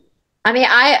tenfold. I mean,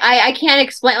 I can't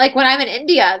explain. Like, when I'm in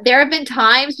India, there have been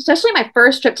times, especially my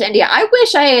first trip to India, I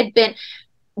wish I had been,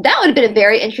 that would have been a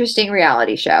very interesting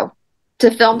reality show, to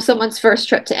film someone's first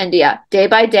trip to India, day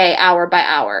by day, hour by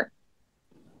hour.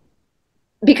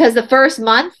 Because the first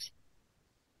month,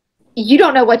 you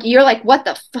don't know you're like, what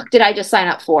the fuck did I just sign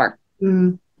up for?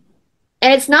 Mm.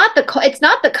 And it's not the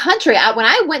country. When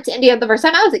I went to India the first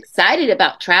time, I was excited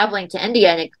about traveling to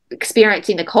India and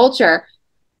experiencing the culture.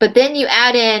 But then you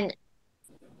add in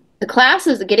the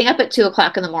classes, getting up at 2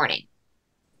 o'clock in the morning,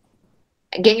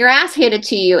 getting your ass handed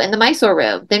to you in the Mysore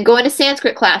room, then going to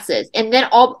Sanskrit classes. And then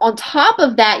on top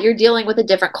of that, you're dealing with a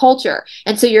different culture.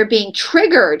 And so you're being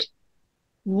triggered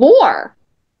more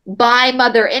by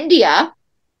Mother India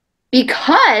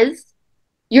because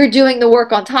you're doing the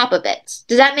work on top of it.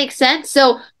 Does that make sense?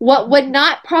 So what would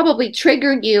not probably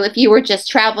trigger you if you were just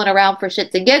traveling around for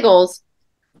shits and giggles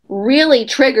really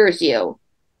triggers you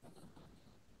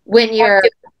when you're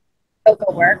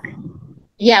yoga work.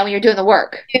 Yeah, when you're doing the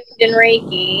work. And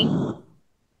Reiki.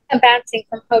 I'm bouncing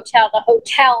from hotel to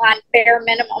hotel on bare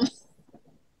minimum.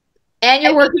 And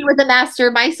you're working with a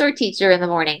master Mysore teacher in the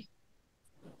morning.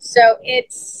 So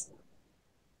it's,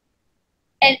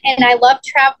 and I love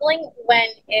traveling when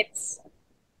it's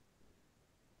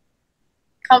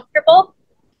comfortable,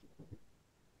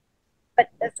 but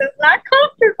this is not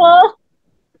comfortable.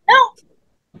 No.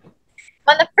 I'm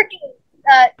on the freaking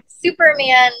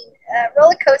Superman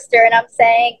roller coaster, and I'm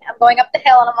going up the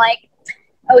hill, and I'm like,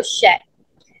 oh shit.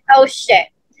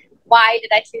 Why did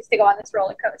I choose to go on this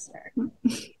roller coaster?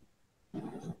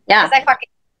 Yeah. Because I fucking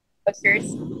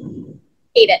coasters.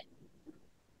 Hate it.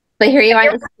 But here you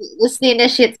are, this is the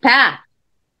initiate's path.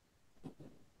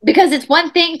 Because it's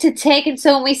one thing to take, and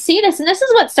so when we see this, and this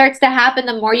is what starts to happen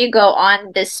the more you go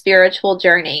on this spiritual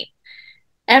journey.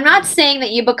 And I'm not saying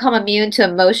that you become immune to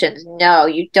emotions. No,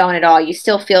 you don't at all. You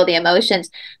still feel the emotions.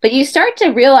 But you start to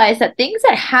realize that things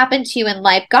that happen to you in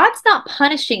life, God's not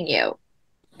punishing you.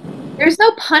 There's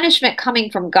no punishment coming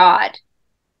from God.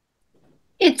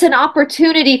 It's an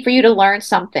opportunity for you to learn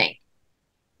something.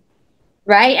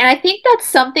 Right? And I think that's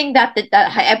something that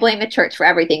I blame the church for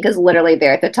everything, because literally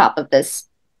they're at the top of this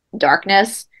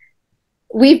darkness.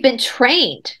 We've been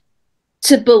trained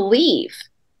to believe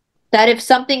that if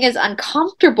something is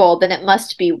uncomfortable, then it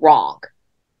must be wrong.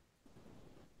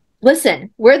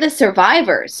 Listen, we're the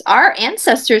survivors. Our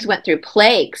ancestors went through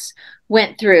plagues,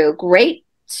 went through great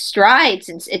strides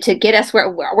to get us where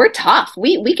we're tough.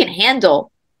 We can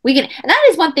handle. And that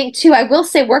is one thing too. I will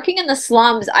say, working in the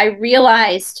slums, I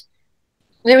realized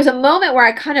there was a moment where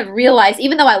I kind of realized,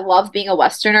 even though I love being a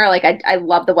Westerner, like I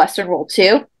love the Western world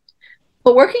too,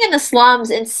 but working in the slums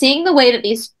and seeing the way that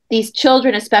these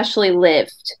children especially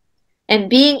lived, and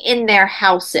being in their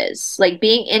houses, like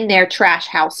being in their trash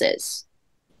houses,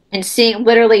 and seeing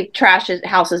literally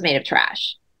houses made of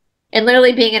trash, and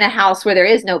literally being in a house where there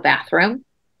is no bathroom.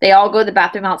 They all go to the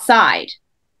bathroom outside,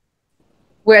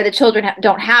 where the children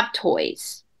don't have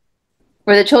toys,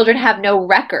 where the children have no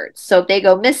records. So if they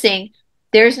go missing,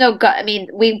 There's no, I mean,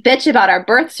 we bitch about our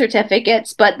birth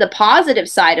certificates, but the positive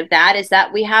side of that is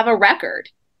that we have a record.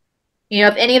 You know,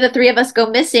 if any of the three of us go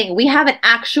missing, we have an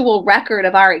actual record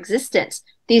of our existence.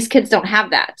 These kids don't have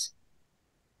that.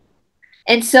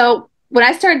 And so when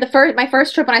I started my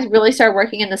first trip, when I really started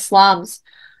working in the slums,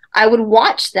 I would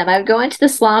watch them. I would go into the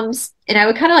slums and I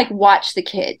would kind of like watch the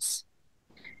kids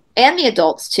and the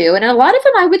adults too. And a lot of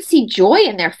them, I would see joy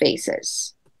in their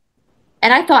faces.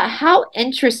 And I thought, how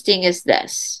interesting is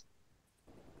this?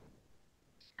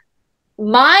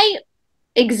 My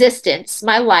existence,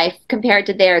 my life compared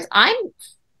to theirs, I'm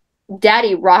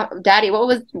Daddy, what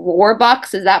was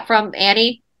Warbucks? Is that from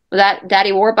Annie? Was that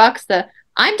Daddy Warbucks?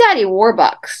 I'm Daddy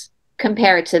Warbucks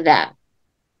compared to them.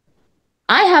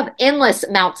 I have endless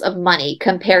amounts of money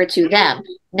compared to them.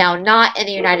 Now, not in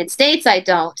the United States, I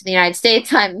don't. In the United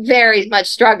States, I'm very much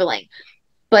struggling.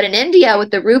 But in India, with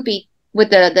the rupee, with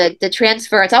the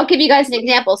transference, I'll give you guys an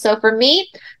example. So for me,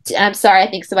 I'm sorry, I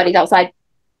think somebody's outside.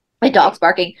 My dog's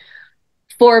barking.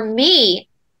 For me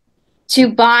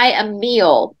to buy a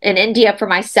meal in India for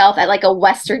myself at like a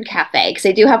Western cafe, because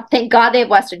they do have, thank God they have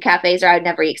Western cafes, or I would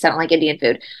never eat because I don't like Indian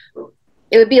food.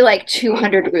 It would be like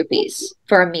 200 rupees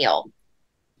for a meal.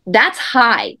 That's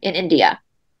high in India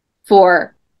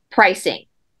for pricing.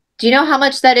 Do you know how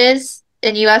much that is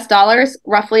in US dollars?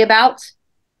 Roughly about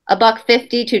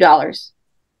 $1.50, $2.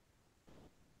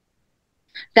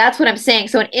 That's what I'm saying.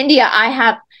 So in India,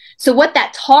 so what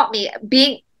that taught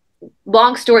me,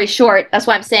 long story short, that's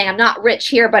why I'm saying I'm not rich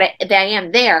here, but I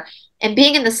am there. And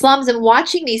being in the slums and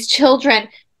watching these children,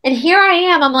 and here I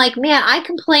am, I'm like, man, I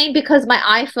complain because my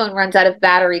iPhone runs out of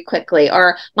battery quickly,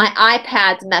 or my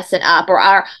iPad's messing up, or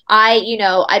I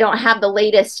don't have the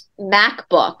latest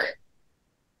MacBook.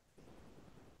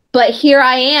 But here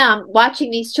I am watching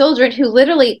these children who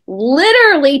literally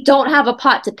don't have a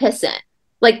pot to piss in.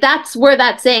 Like, that's where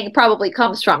that saying probably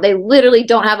comes from. They literally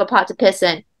don't have a pot to piss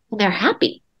in, and they're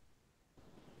happy.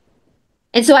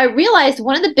 And so I realized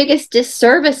one of the biggest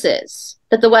disservices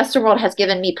that the Western world has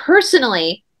given me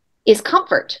personally is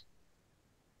comfort.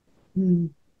 And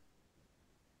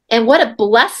what a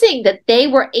blessing that they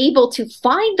were able to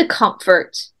find the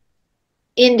comfort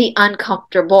in the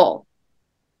uncomfortable.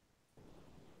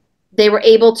 They were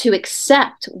able to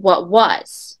accept what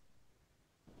was.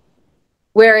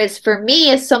 Whereas for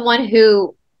me, as someone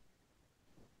who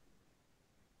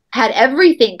had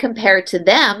everything compared to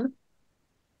them,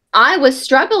 I was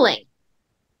struggling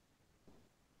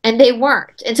and they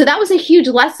weren't. And so that was a huge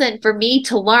lesson for me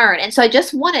to learn. And so I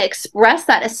just want to express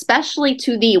that, especially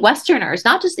to the Westerners.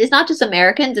 It's not just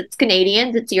Americans, it's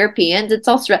Canadians, it's Europeans, it's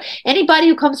Australia, anybody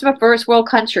who comes from a first world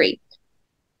country.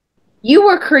 You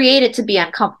were created to be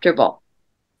uncomfortable.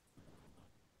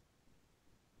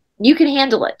 You can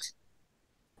handle it.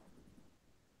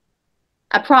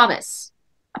 I promise.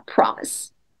 I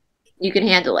promise. You can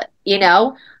handle it, you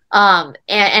know? And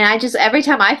I just, every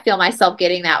time I feel myself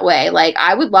getting that way, like,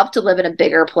 I would love to live in a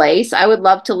bigger place. I would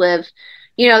love to live,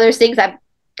 there's things I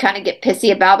kind of get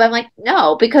pissy about, but I'm like,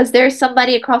 no, because there's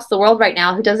somebody across the world right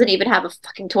now who doesn't even have a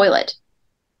fucking toilet.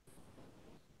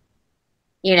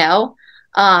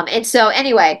 And so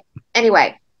anyway,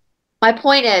 my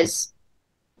point is,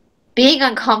 being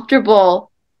uncomfortable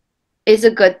is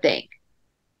a good thing.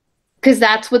 Because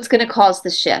that's what's going to cause the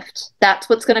shift. That's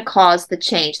what's going to cause the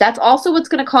change. That's also what's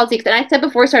going to cause and I said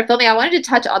before we started filming, I wanted to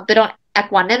touch a bit on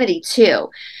equanimity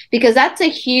too, because that's a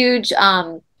huge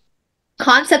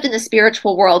concept in the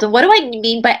spiritual world. And what do I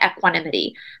mean by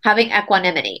equanimity? Having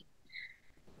equanimity.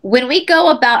 When we go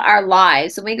about our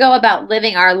lives, when we go about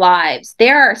living our lives,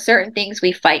 there are certain things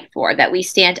we fight for, that we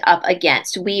stand up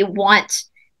against. We want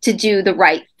to do the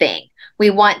right thing.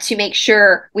 We want to make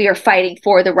sure we are fighting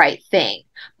for the right thing.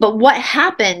 But what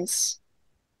happens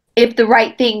if the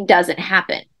right thing doesn't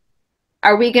happen?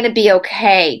 Are we going to be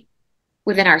okay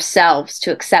within ourselves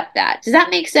to accept that? Does that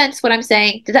make sense, what I'm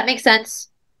saying? Does that make sense?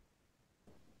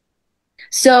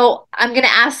 So I'm going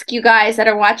to ask you guys that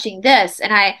are watching this,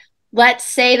 and let's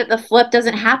say that the flip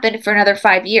doesn't happen for another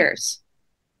 5 years.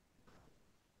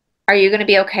 Are you going to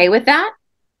be okay with that?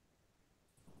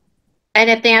 And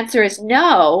if the answer is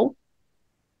no,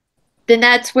 then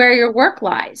that's where your work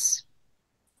lies.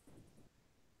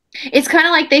 It's kind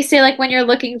of like they say, like, when you're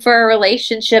looking for a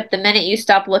relationship, the minute you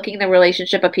stop looking, the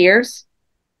relationship appears.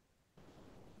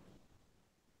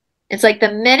 It's like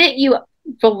the minute you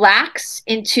relax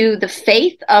into the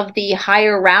faith of the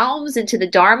higher realms, into the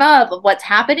dharma of what's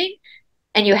happening,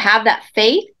 and you have that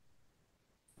faith,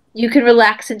 you can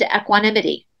relax into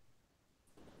equanimity.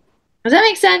 Does that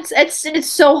make sense? It's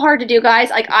so hard to do, guys.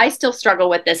 Like, I still struggle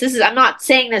with this. I'm not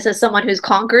saying this as someone who's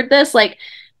conquered this. Like,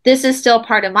 this is still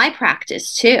part of my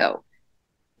practice too.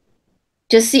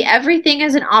 Just see everything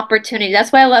as an opportunity.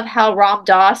 That's why I love how Ram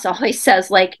Dass always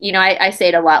says, like, you know, I say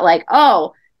it a lot, like,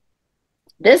 oh,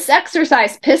 this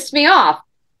exercise pissed me off.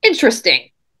 Interesting.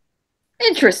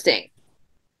 Interesting.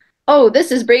 Oh,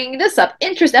 this is bringing this up.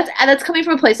 Interest. That's coming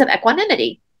from a place of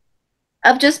equanimity,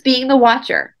 of just being the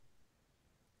watcher.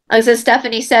 Like as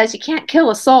Stephanie says, you can't kill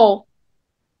a soul.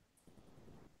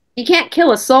 You can't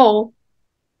kill a soul.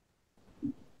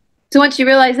 So once you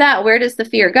realize that, where does the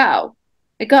fear go?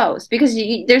 It goes because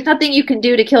there's nothing you can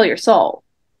do to kill your soul.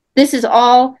 This is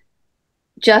all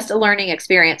just a learning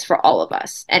experience for all of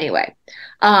us. Anyway,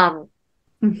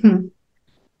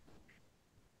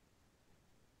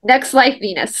 next life,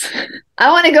 Venus.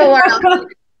 I want to go learn.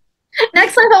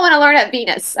 Next life, I want to learn at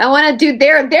Venus. I want to do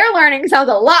their learning. Sounds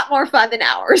a lot more fun than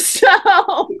ours. So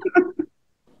talk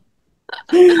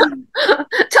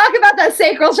about that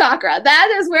sacral chakra.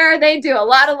 That is where they do a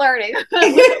lot of learning.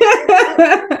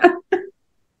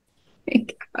 My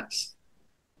gosh.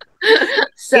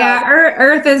 So yeah,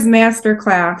 Earth is master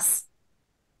class.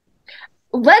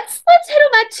 Let's hit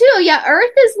on that too. Yeah,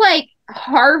 Earth is like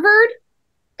Harvard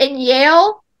and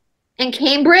Yale and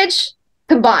Cambridge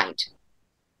combined.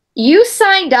 You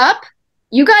signed up,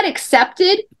 you got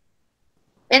accepted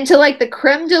into like the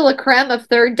creme de la creme of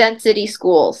third density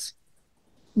schools.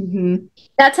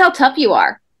 That's how tough you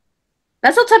are.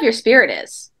 That's how tough your spirit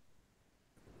is.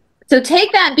 So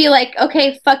take that and be like,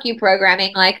 okay, fuck you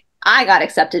programming. Like, I got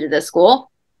accepted to this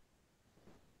school.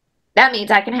 That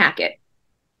means I can hack it.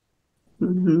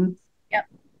 Yep.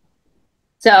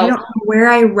 So I don't know where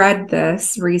I read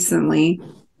this recently,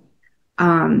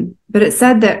 but it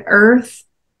said that Earth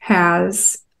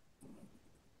has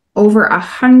over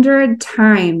 100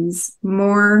 times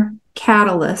more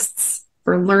catalysts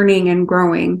for learning and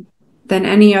growing than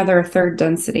any other third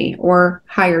density or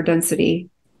higher density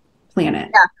planet.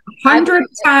 Yeah, 100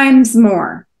 times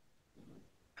more.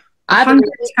 100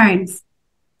 times.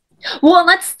 Well, and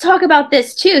let's talk about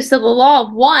this too. So the law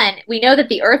of one, we know that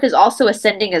the Earth is also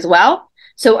ascending as well.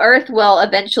 So Earth will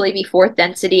eventually be fourth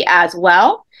density as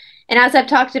well. And as I've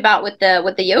talked about with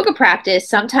the yoga practice,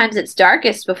 sometimes it's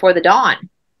darkest before the dawn.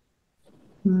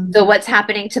 So what's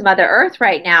happening to Mother Earth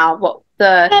right now?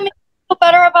 That makes me feel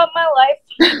better about my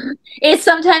life. It's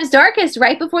sometimes darkest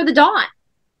right before the dawn.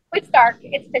 It's dark.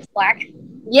 It's pitch black.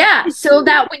 Yeah. So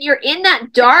that when you're in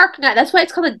that dark night, that's why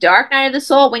it's called the dark night of the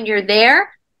soul. When you're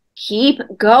there, keep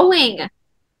going.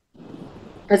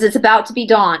 Because it's about to be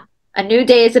dawn. A new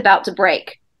day is about to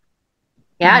break.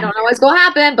 Yeah, I don't know what's going to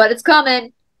happen, but it's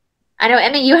coming. I know,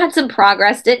 Emmie, you had some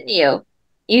progress, didn't you?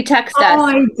 You text us.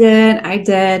 Oh, I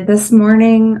did. This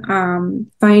morning,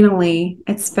 finally,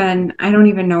 it's been, I don't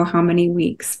even know how many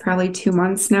weeks, probably 2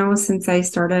 months now since I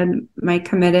started my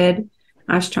committed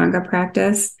Ashtanga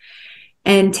practice.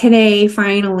 And today,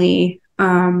 finally,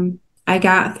 I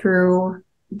got through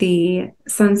the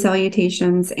sun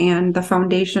salutations and the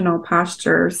foundational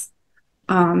postures.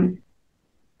 I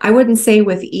wouldn't say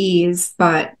with ease,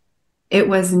 but it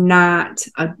was not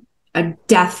a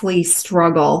deathly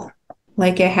struggle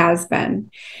like it has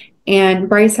been. And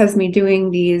Bryce has me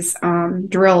doing these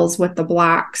drills with the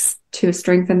blocks to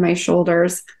strengthen my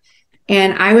shoulders.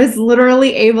 And I was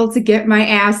literally able to get my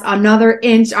ass another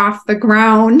inch off the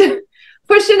ground,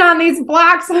 pushing on these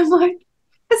blocks. I'm like,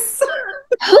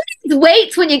 who needs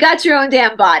weights when you got your own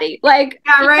damn body? Like,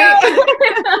 yeah, right.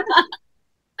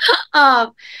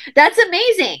 That's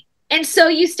amazing. And so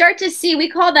you start to see, we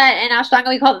call that in Ashtanga,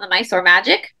 we call it the Mysore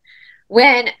magic.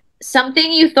 When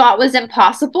something you thought was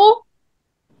impossible,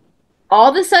 all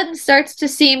of a sudden starts to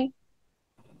seem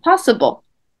possible.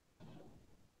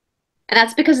 And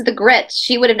that's because of the grit.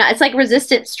 She would have not, it's like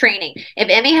resistance training. If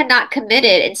Emmie had not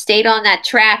committed and stayed on that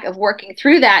track of working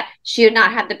through that, she would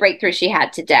not have the breakthrough she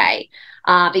had today.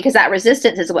 Because that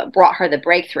resistance is what brought her the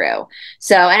breakthrough.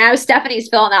 So, and I know Stephanie's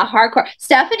feeling that hardcore.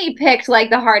 Stephanie picked like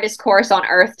the hardest course on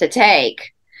earth to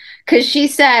take. Because she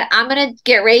said, I'm going to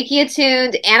get Reiki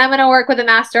attuned and I'm going to work with a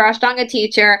master Ashtanga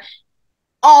teacher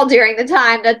all during the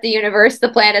time that the universe, the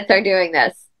planets are doing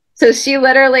this. So she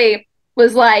literally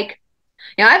was like,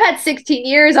 you know, I've had 16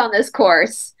 years on this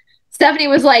course. Stephanie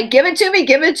was like, give it to me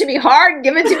hard, and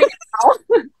give it to me now.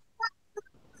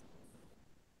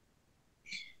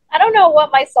 I don't know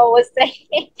what my soul was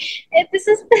saying. This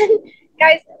has been,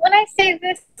 guys, when I say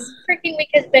this freaking week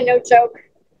has been no joke.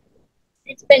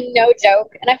 It's been no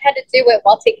joke. And I've had to do it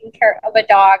while taking care of a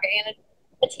dog and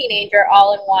a teenager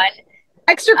all in one.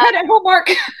 Extra credit homework.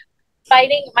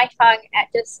 Biting my tongue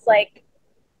at just like,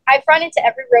 I've run into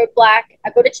every roadblock. I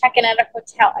go to check in at a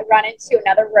hotel. I run into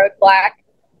another roadblock.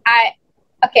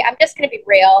 Okay, I'm just going to be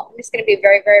real. I'm just going to be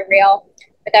very, very real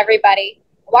with everybody.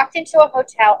 I walked into a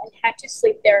hotel and had to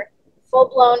sleep there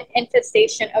full-blown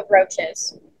infestation of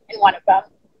roaches in one of them.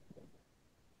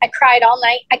 I cried all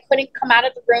night. I couldn't come out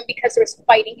of the room because there was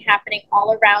fighting happening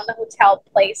all around the hotel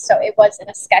place, so it was in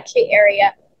a sketchy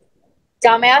area.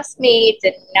 Dumbass me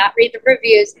did not read the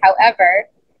reviews. However,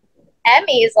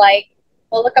 Emmie is like,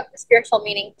 well, look up the spiritual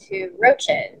meaning to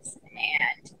roaches.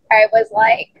 And I was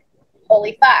like,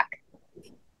 holy fuck.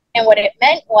 And what it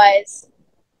meant was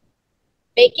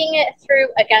making it through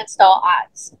against all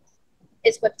odds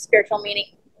is what the spiritual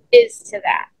meaning is to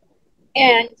that.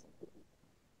 And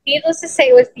needless to say,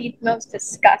 it was the most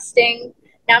disgusting.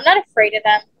 Now, I'm not afraid of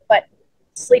them, but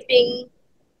sleeping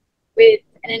with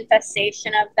an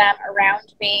infestation of them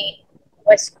around me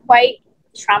was quite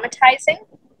traumatizing.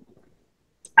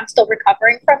 I'm still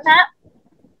recovering from that.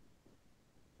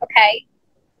 Okay.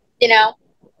 You know,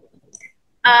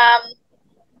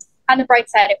 on the bright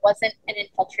side, it wasn't an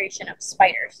infiltration of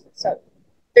spiders. So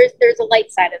there's a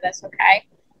light side of this, okay?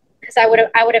 Because I would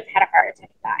have had a heart attack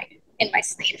and died in my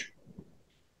sleep.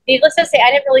 Needless to say,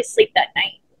 I didn't really sleep that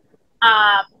night.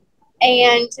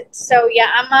 And so,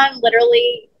 yeah, I'm on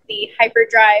literally the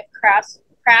hyperdrive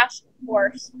crash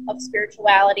course of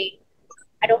spirituality.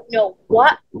 I don't know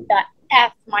what the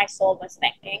F my soul was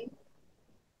thinking.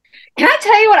 Can I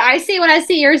tell you what I see when I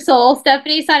see your soul,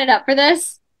 Stephanie, signing up for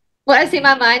this? When I see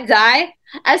my mind's eye,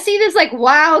 I see this like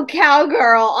wild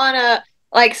cowgirl on a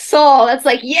like soul that's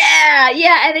like, yeah,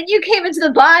 yeah. And then you came into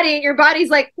the body and your body's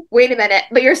like, wait a minute.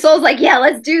 But your soul's like, yeah,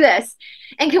 let's do this.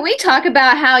 And can we talk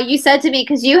about how you said to me,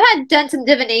 because you had done some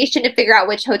divination to figure out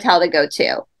which hotel to go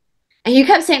to. And you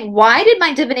kept saying, why did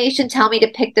my divination tell me to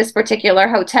pick this particular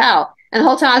hotel? And the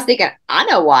whole time I was thinking, I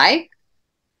know why.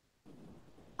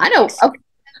 I know. Okay.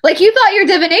 Like, you thought your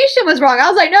divination was wrong. I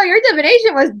was like, no, your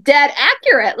divination was dead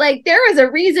accurate. Like, there was a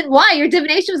reason why. Your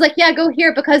divination was like, yeah, go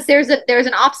here because there's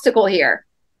an obstacle here.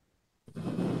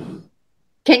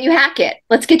 Can you hack it?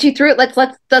 Let's get you through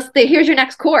it. Here's your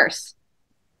next course.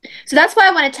 So that's why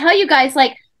I want to tell you guys,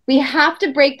 like, we have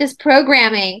to break this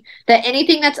programming that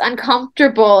anything that's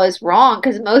uncomfortable is wrong,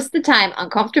 because most of the time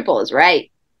uncomfortable is right.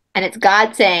 And it's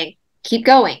God saying, keep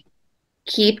going.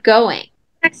 Keep going.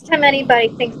 Next time anybody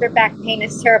thinks their back pain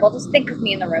is terrible, just think of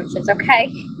me and the roaches, okay?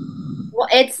 Well,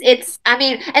 I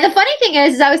mean, and the funny thing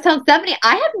is I was telling Stephanie,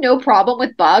 I have no problem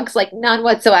with bugs, like none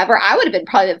whatsoever. I would have been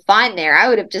probably fine there. I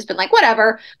would have just been like,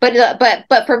 whatever.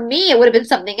 But for me, it would have been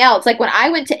something else. Like when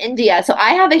I went to India, so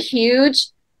I have a huge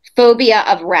phobia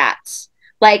of rats,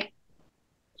 like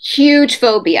huge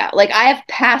phobia. Like I have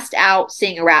passed out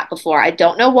seeing a rat before. I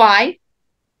don't know why.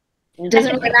 It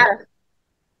doesn't really matter.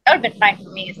 That would have been fine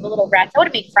for me. It's the little rats. I would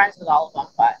have made friends with all of them,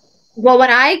 but. Well, when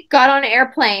I got on an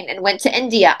airplane and went to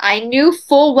India, I knew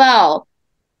full well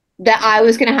that I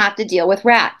was going to have to deal with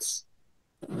rats.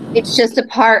 It's just a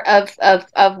part of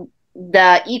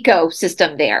the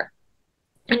ecosystem there.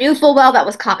 I knew full well that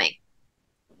was coming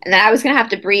and that I was going to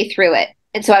have to breathe through it.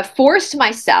 And so I forced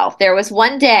myself. There was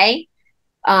one day,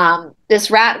 this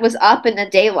rat was up in the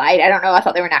daylight. I don't know. I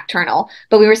thought they were nocturnal,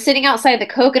 but we were sitting outside the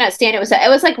coconut stand. It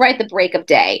was like right at the break of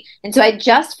day. And so I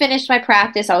just finished my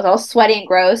practice. I was all sweaty and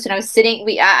gross. And I was sitting,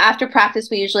 after practice,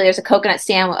 there's a coconut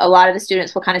stand. A lot of the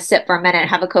students will kind of sit for a minute,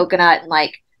 have a coconut and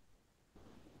like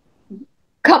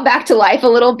come back to life a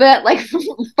little bit, like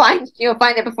find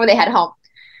it before they head home.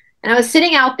 And I was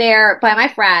sitting out there by my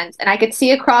friends and I could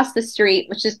see across the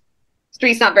street,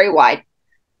 street's not very wide.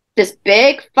 This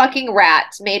big fucking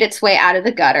rat made its way out of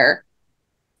the gutter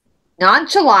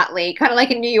nonchalantly, kind of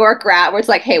like a New York rat where it's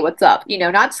like, hey, what's up?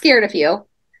 Not scared of you,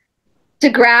 to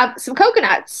grab some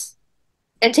coconuts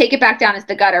and take it back down into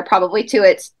the gutter, probably to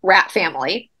its rat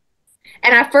family.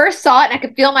 And I first saw it and I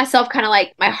could feel myself kind of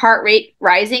like my heart rate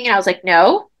rising. And I was like,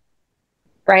 no,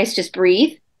 Bryce, just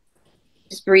breathe.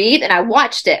 Just breathe. And I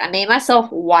watched it. I made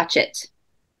myself watch it.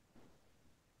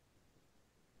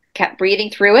 Kept breathing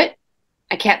through it.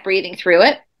 I kept breathing through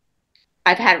it.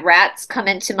 I've had rats come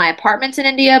into my apartments in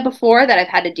India before that I've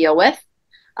had to deal with.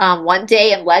 One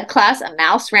day in lead class, a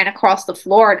mouse ran across the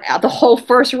floor and the whole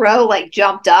first row like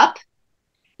jumped up.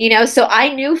 So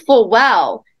I knew full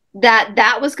well that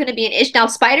that was going to be an issue. Now,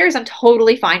 spiders, I'm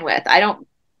totally fine with. I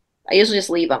usually just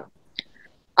leave them.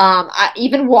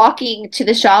 Even walking to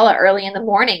the shala early in the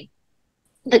morning,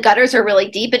 the gutters are really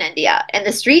deep in India and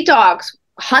the street dogs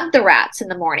hunt the rats in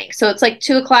the morning. So it's like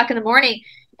 2 o'clock in the morning.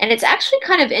 And it's actually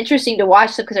kind of interesting to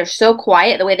watch them because they're so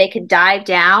quiet, the way they can dive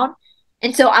down.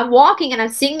 And so I'm walking and I'm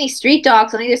seeing these street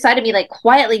dogs on either side of me, like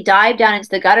quietly dive down into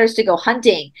the gutters to go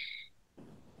hunting.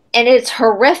 And it's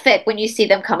horrific when you see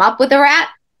them come up with a rat.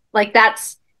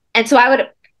 And so I would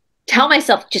tell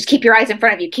myself, just keep your eyes in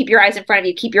front of you, keep your eyes in front of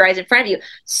you, keep your eyes in front of you.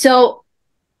 So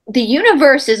the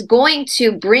universe is going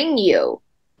to bring you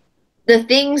the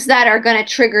things that are going to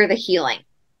trigger the healing.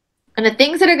 And the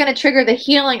things that are going to trigger the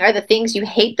healing are the things you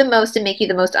hate the most and make you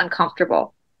the most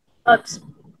uncomfortable. Bugs.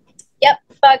 Yep,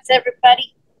 bugs,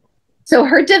 everybody. So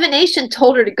her divination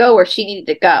told her to go where she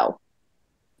needed to go.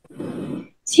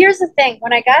 Here's the thing.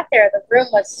 When I got there, the room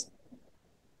was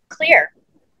clear.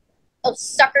 Those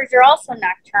suckers are also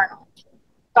nocturnal.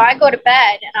 So I go to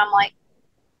bed and I'm like,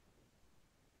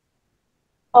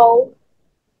 oh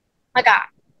my God,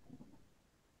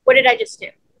 what did I just do?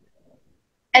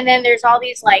 And then there's all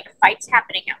these like fights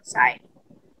happening outside.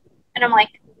 And I'm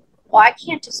like, well, I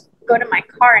can't just go to my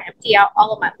car and empty out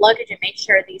all of my luggage and make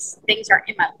sure these things are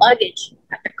in my luggage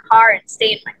at the car and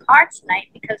stay in my car tonight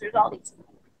because there's all these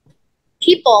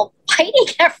people fighting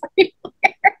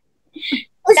everywhere.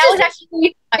 That was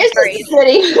actually it's just a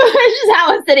city. It's just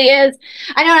how a city is.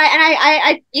 I know, and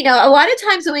I, you know, a lot of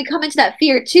times when we come into that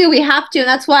fear too, we have to, and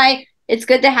that's why it's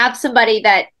good to have somebody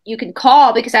that you can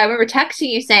call. Because I remember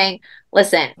texting you saying,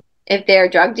 "Listen, if they're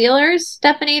drug dealers,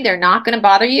 Stephanie, they're not going to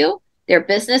bother you. They're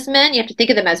businessmen. You have to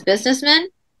think of them as businessmen.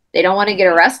 They don't want to get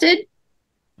arrested.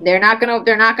 They're not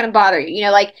gonna bother you. You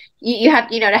know, like you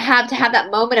have, you know, to have that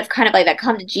moment of kind of like that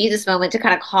come to Jesus moment to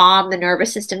kind of calm the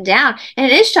nervous system down. And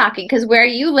it is shocking because where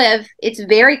you live, it's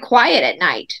very quiet at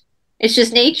night. It's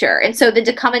just nature. And so then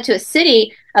to come into a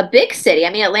city, a big city.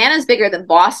 I mean, Atlanta's bigger than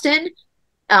Boston.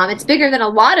 It's bigger than a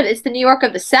lot of it's the New York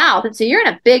of the South. And so you're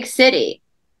in a big city.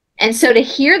 And so to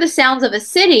hear the sounds of a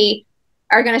city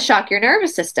are going to shock your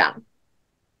nervous system.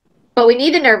 But we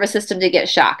need the nervous system to get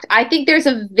shocked. I think there's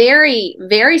a very,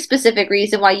 very specific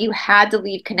reason why you had to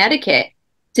leave Connecticut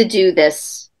to do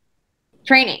this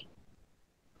training.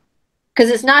 Because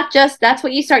it's not just, that's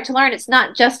what you start to learn. It's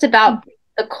not just about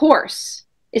the course.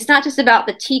 It's not just about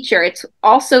the teacher. It's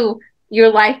also your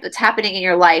life that's happening in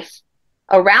your life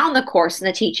around the course and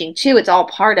the teaching too. It's all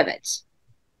part of it,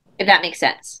 if that makes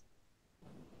sense.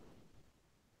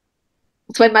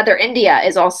 That's why Mother India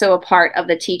is also a part of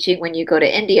the teaching when you go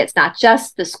to India. It's not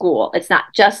just the school. It's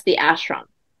not just the ashram.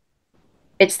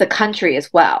 It's the country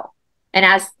as well. And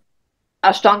as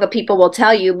Ashtanga people will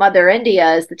tell you, Mother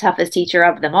India is the toughest teacher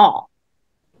of them all.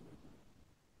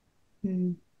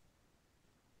 Mm.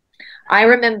 I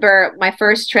remember my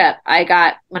first trip I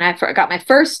got when I got my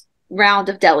first round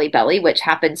of Delhi belly, which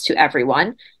happens to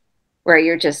everyone, where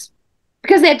you're just,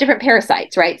 because they have different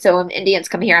parasites, right? So when Indians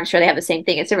come here, I'm sure they have the same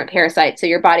thing. It's different parasites. So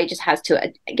your body just has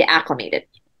to get acclimated.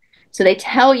 So they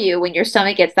tell you when your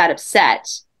stomach gets that upset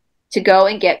to go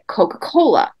and get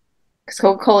Coca-Cola. Because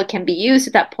Coca-Cola can be used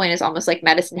at that point as almost like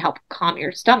medicine to help calm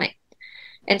your stomach.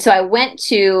 And so I went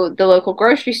to the local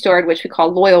grocery store, which we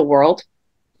call Loyal World.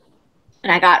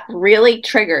 And I got really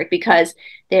triggered because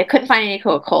they couldn't find any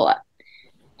Coca-Cola.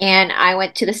 And I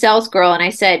went to the sales girl and I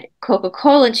said,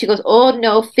 Coca-Cola. And she goes, oh,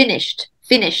 no, finished.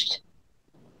 Well,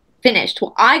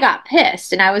 I got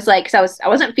pissed. And I was like, because I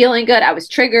wasn't feeling good. I was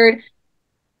triggered.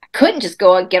 I couldn't just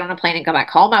go and get on a plane and come back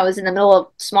home. I was in the middle of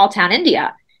small town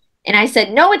India. And I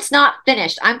said, no, it's not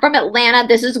finished. I'm from Atlanta.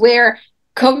 This is where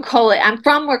Coca-Cola, I'm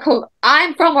from where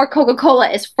Coca-Cola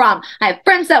is from. I have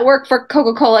friends that work for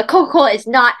Coca-Cola. Coca-Cola is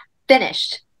not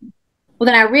finished. Well,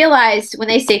 then I realized when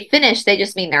they say finished, they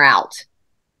just mean they're out.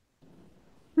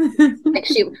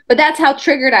 But that's how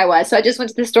triggered I was. So I just went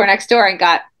to the store next door and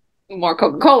got more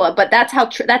Coca-Cola. But that's how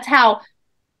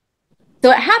so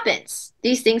it happens.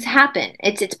 These things happen.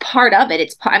 It's part of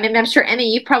it. I mean, I'm sure,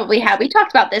 Emmie, you probably have. We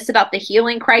talked about this, about the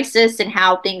healing crisis and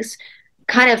how things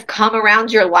kind of come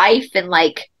around your life. And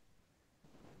like,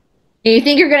 you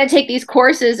think you're going to take these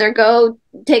courses or go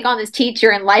take on this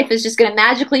teacher and life is just going to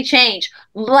magically change.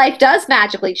 Life does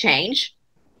magically change.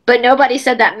 But nobody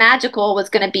said that magical was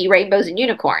going to be rainbows and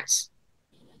unicorns.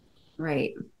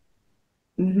 Right.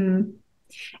 Mm-hmm.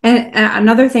 And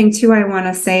another thing too, I want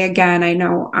to say again, I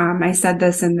know I said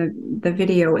this in the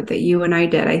video that you and I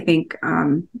did, I think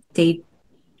day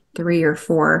 3 or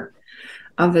 4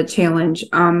 of the challenge.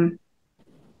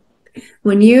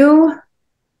 When you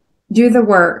do the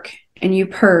work and you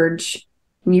purge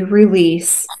and you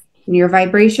release and your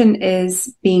vibration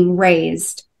is being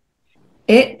raised,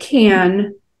 it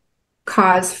can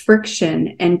cause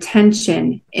friction and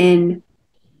tension in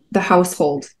the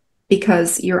household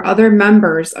because your other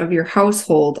members of your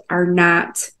household are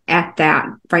not at that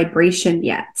vibration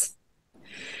yet.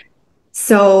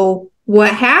 So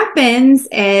what happens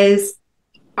is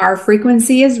our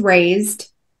frequency is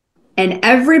raised and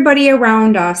everybody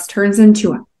around us turns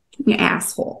into an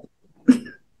asshole.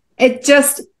 It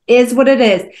just is what it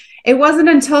is. It wasn't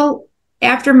until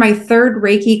after my 3rd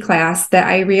Reiki class that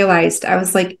I realized, I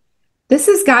was like, this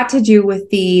has got to do with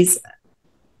these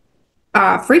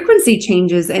frequency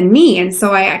changes in me. And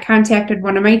so I contacted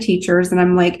one of my teachers and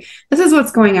I'm like, this is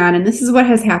what's going on. And this is what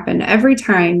has happened every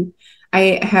time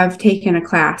I have taken a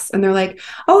class. And they're like,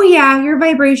 oh yeah, your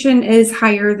vibration is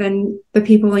higher than the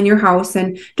people in your house.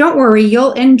 And don't worry,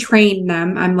 you'll entrain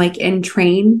them. I'm like,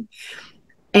 entrain.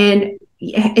 And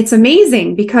it's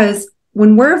amazing because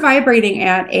when we're vibrating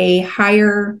at a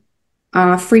higher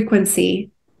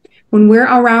frequency, when we're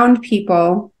around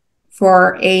people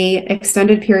for a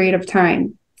extended period of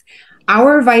time,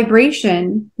 our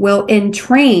vibration will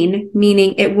entrain,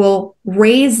 meaning it will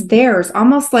raise theirs,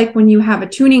 almost like when you have a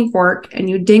tuning fork and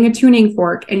you ding a tuning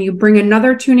fork and you bring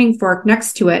another tuning fork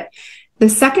next to it. The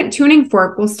second tuning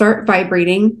fork will start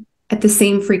vibrating at the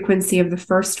same frequency of the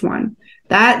first one.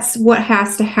 That's what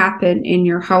has to happen in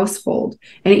your household.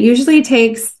 And it usually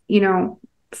takes,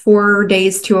 4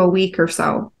 days to a week or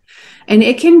so. And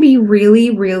it can be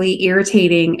really, really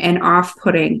irritating and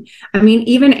off-putting. I mean,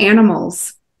 even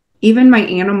my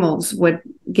animals would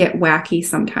get wacky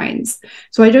sometimes.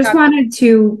 So I just wanted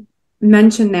to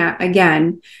mention that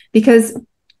again, because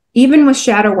even with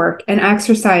shadow work and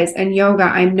exercise and yoga,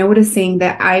 I'm noticing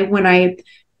that when I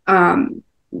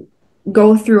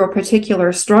go through a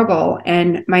particular struggle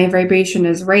and my vibration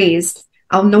is raised,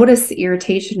 I'll notice the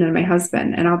irritation in my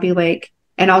husband and I'll be like,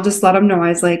 and I'll just let him know. I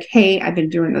was like, hey, I've been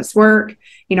doing this work.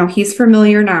 He's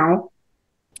familiar now.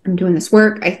 I'm doing this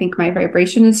work. I think my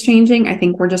vibration is changing. I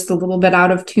think we're just a little bit out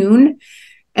of tune.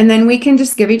 And then we can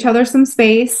just give each other some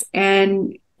space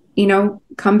and,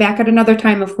 come back at another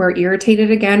time. If we're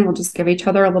irritated again, we'll just give each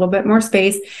other a little bit more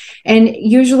space. And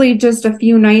usually just a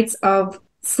few nights of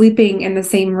sleeping in the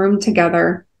same room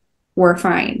together, we're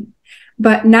fine.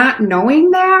 But not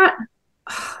knowing that,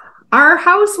 our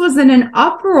house was in an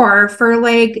uproar for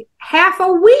like half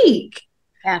a week.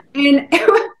 Yeah. And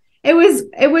it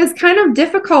was kind of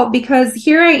difficult because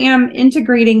here I am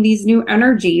integrating these new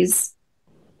energies.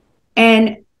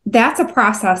 And that's a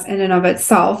process in and of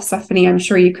itself. Stephanie, I'm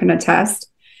sure you can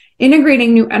attest.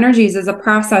 Integrating new energies is a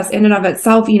process in and of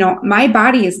itself. My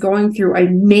body is going through a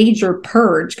major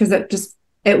purge because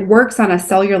it works on a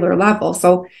cellular level.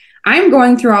 So I'm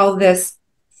going through all this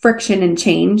friction and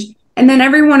change. And then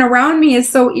everyone around me is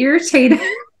so irritated.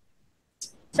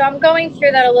 So I'm going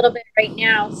through that a little bit right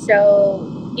now.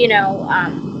 So,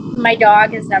 my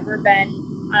dog has never been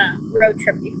on a road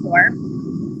trip before.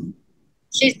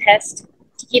 She's pissed.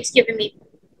 She keeps giving me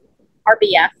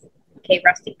RBF. Okay,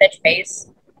 rusty bitch face.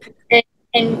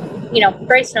 And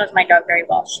Grace knows my dog very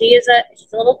well. She's a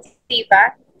little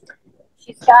diva.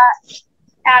 She's got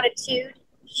attitude.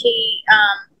 She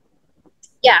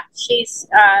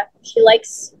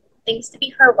likes things to be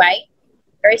her way.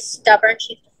 Very stubborn.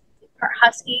 She's part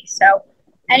husky. So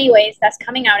anyways, that's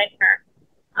coming out in her.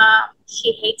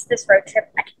 She hates this road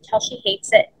trip. I can tell she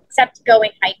hates it, except going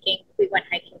hiking. We went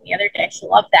hiking the other day. She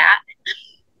loved that.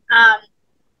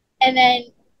 And then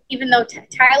even though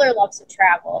Tyler loves to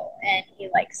travel and he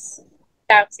likes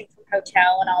bouncing from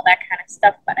hotel and all that kind of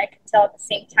stuff, but I can tell at the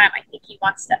same time, I think he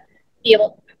wants to be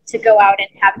able to go out and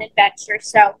have an adventure.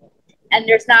 So, and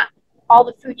there's not all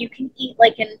the food you can eat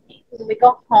like when we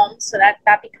go home, so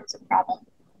that becomes a problem.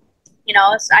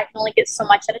 So I can only get so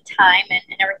much at a time and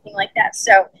everything like that.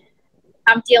 So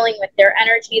I'm dealing with their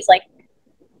energies, like,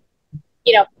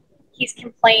 he's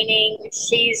complaining.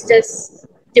 She's just,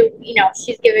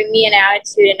 she's giving me an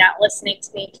attitude and not listening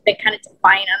to me. They're kind of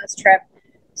defiant on this trip.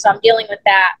 So I'm dealing with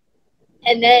that.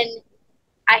 And then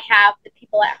I have the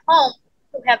people at home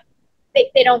who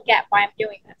they don't get why I'm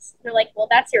doing this. They're like, well,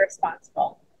 that's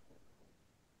irresponsible.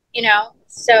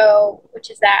 So, which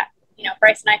is that,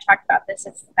 Bryce and I talked about this.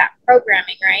 It's that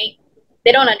programming, right?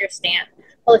 They don't understand.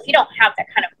 Well, if you don't have that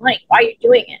kind of money, why are you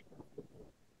doing it?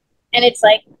 And it's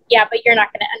like, yeah, but you're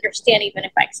not going to understand even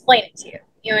if I explain it to you.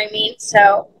 You know what I mean?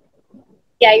 So,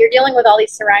 yeah, you're dealing with all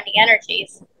these surrounding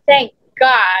energies. Thank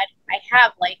God I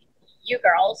have, like, you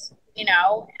girls,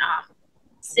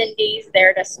 Cindy's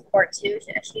there to support too.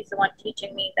 She's the one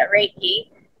teaching me the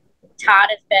Reiki. Todd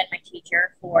has been my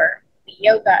teacher for the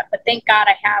yoga, but thank God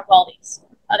I have all these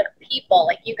other people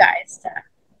like you guys to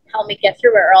help me get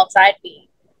through it, or else I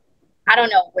don't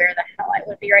know where the hell I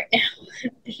would be right now.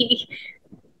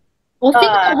 Well, think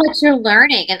about what you're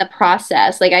learning in the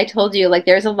process. Like I told you, like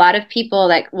there's a lot of people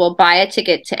that will buy a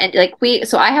ticket to India.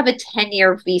 So I have a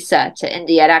 10-year visa to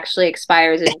India. It actually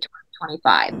expires in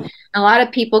 2025. A lot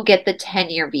of people get the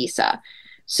 10-year visa.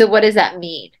 So what does that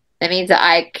mean? That means that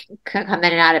I can come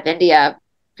in and out of India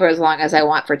for as long as I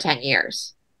want for 10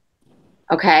 years.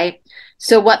 Okay.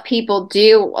 So what people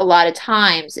do a lot of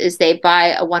times is they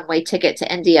buy a one-way ticket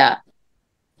to India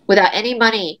without any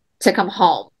money to come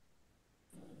home.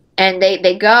 And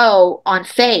they go on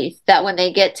faith that when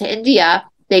they get to India,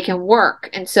 they can work.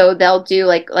 And so they'll do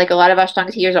like a lot of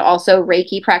Ashtanga teachers are also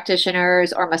Reiki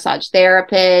practitioners or massage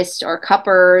therapists or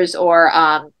cuppers, or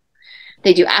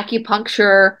they do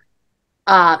acupuncture.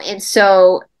 And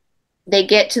so they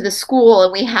get to the school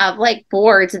and we have like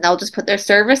boards and they'll just put their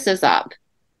services up.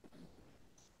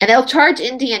 And they'll charge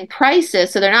Indian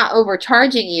prices, so they're not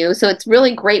overcharging you. So it's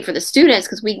really great for the students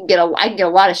because I can get a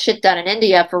lot of shit done in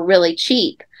India for really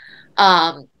cheap.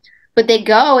 But they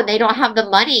go and they don't have the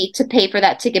money to pay for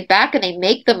that ticket back, and they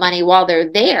make the money while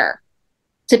they're there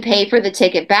to pay for the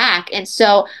ticket back. And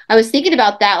so I was thinking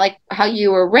about that, like how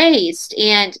you were raised,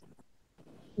 and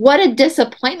what a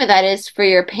disappointment that is for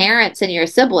your parents and your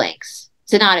siblings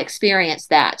to not experience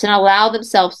that, to not allow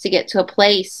themselves to get to a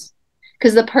place.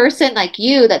 Because the person like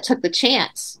you that took the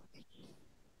chance,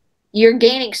 you're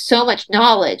gaining so much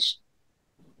knowledge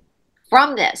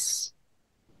from this.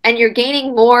 And you're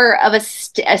gaining more of a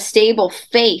stable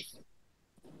faith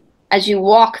as you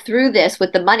walk through this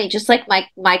with the money, just like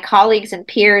my colleagues and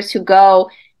peers who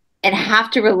go and have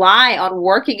to rely on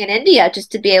working in India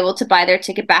just to be able to buy their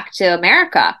ticket back to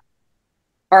America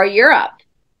or Europe.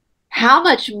 How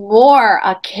much more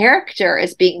a character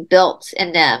is being built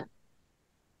in them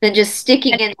than just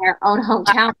sticking in their own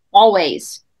hometown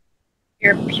always.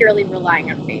 You're purely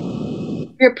relying on faith.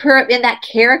 And that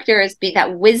character is being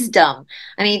that wisdom.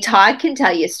 I mean, Todd can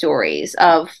tell you stories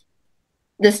of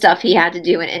the stuff he had to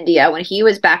do in India when he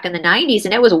was back in the 90s,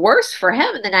 and it was worse for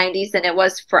him in the 90s than it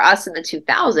was for us in the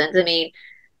 2000s. I mean,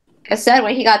 like I said,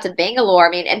 when he got to Bangalore,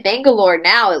 I mean, in Bangalore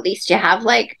now, at least you have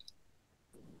like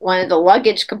one of the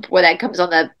luggage where that comes on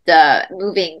the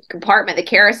moving compartment, the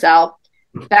carousel.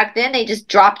 Back then, they just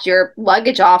dropped your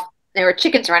luggage off. There were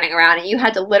chickens running around, and you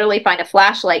had to literally find a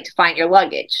flashlight to find your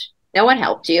luggage. No one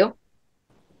helped you.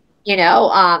 You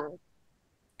know,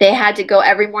 they had to go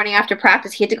every morning after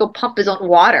practice. He had to go pump his own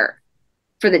water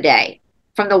for the day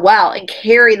from the well and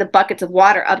carry the buckets of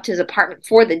water up to his apartment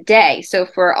for the day. So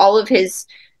for all of his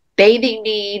bathing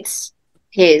needs,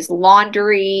 his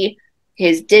laundry,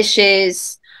 his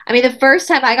dishes. I mean, the first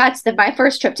time I got to my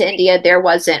first trip to India, there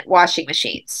wasn't washing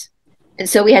machines. And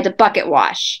so we had to bucket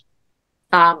wash,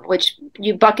 which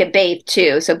you bucket bathe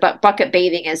too. So bucket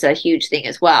bathing is a huge thing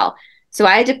as well. So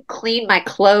I had to clean my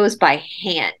clothes by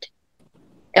hand.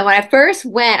 And when I first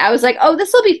went, I was like, oh,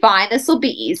 this will be fine. This will be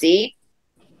easy.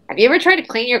 Have you ever tried to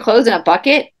clean your clothes in a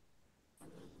bucket?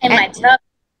 In my tub,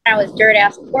 I was dirt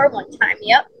ass poor one time.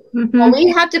 Yep. Mm-hmm. Well,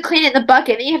 we have to clean it in the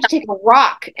bucket. Then you have to take a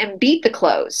rock and beat the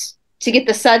clothes to get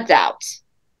the suds out.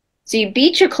 So you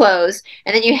beat your clothes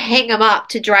and then you hang them up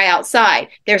to dry outside.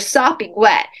 They're sopping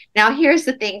wet. Now, here's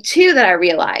the thing, too, that I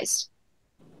realized.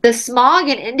 The smog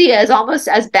in India is almost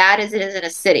as bad as it is in a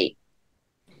city.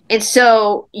 And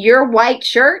so your white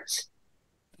shirt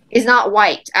is not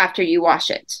white after you wash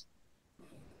it.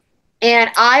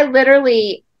 And I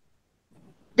literally,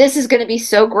 this is going to be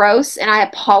so gross, and I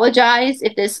apologize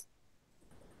if this,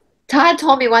 Todd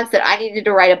told me once that I needed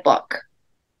to write a book.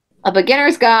 A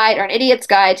beginner's guide or an idiot's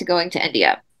guide to going to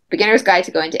India. Beginner's guide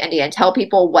to going to India, and tell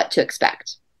people what to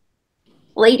expect.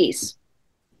 Ladies,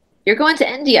 you're going to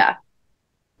India.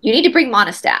 You need to bring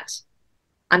Monistat.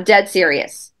 I'm dead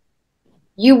serious.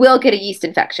 You will get a yeast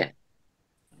infection.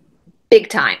 Big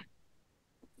time.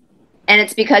 And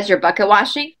it's because you're bucket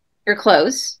washing your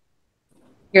clothes.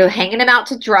 You're hanging them out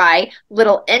to dry.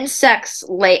 Little insects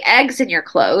lay eggs in your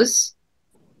clothes.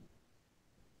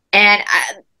 And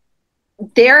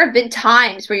there have been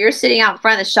times where you're sitting out in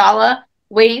front of the shala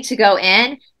waiting to go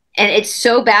in, and it's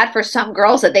so bad for some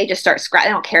girls that they just start scratching.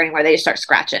 They don't care anymore. They just start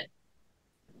scratching.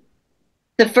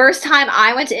 The first time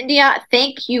I went to India,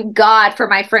 thank you God for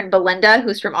my friend Belinda,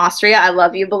 who's from Austria. I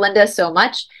love you, Belinda, so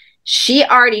much. She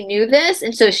already knew this,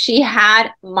 and so she had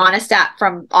Monistat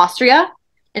from Austria,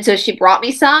 and so she brought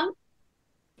me some.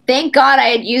 Thank God I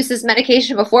had used this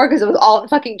medication before because it was all in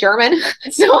fucking German.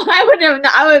 So I would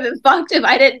have been fucked if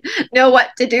I didn't know what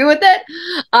to do with it.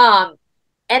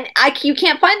 And you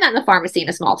can't find that in the pharmacy in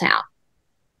a small town.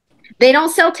 They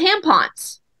don't sell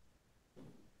tampons.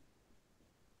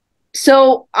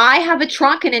 So I have a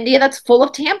trunk in India that's full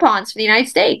of tampons from the United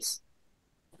States.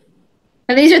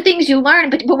 And these are things you learn,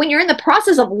 but when you're in the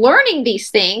process of learning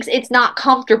these things, it's not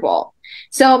comfortable.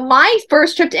 So my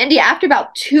first trip to India, after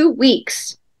about 2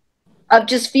 weeks of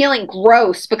just feeling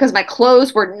gross because my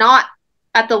clothes were not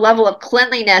at the level of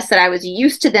cleanliness that I was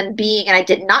used to them being, and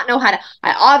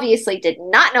I obviously did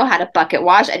not know how to bucket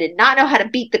wash. I did not know how to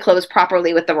beat the clothes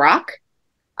properly with the rock.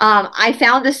 I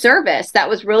found a service that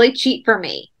was really cheap for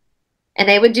me. And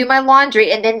they would do my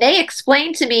laundry. And then they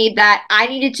explained to me that I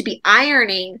needed to be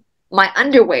ironing my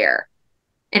underwear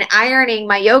and ironing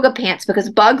my yoga pants because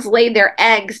bugs laid their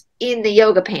eggs in the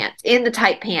yoga pants, in the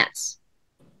tight pants.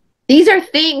 These are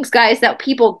things, guys, that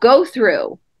people go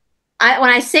through. When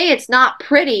I say it's not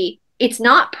pretty, it's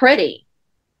not pretty.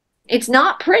 It's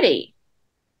not pretty.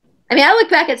 I mean, I look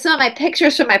back at some of my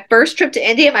pictures from my first trip to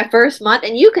India, my first month,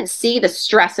 and you can see the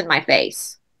stress in my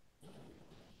face.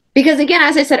 Because again,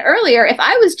 as I said earlier, if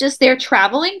I was just there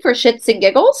traveling for shits and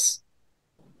giggles,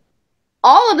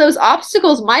 all of those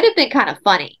obstacles might have been kind of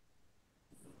funny.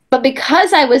 But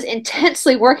because I was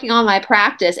intensely working on my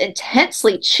practice,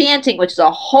 intensely chanting, which is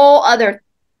a whole other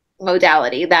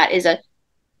modality that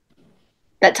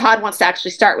Todd wants to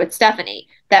actually start with Stephanie,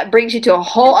 that brings you to a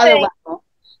whole other level.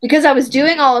 Because I was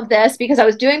doing all of this, because I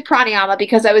was doing pranayama,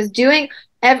 because I was doing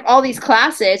all these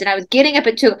classes, and I was getting up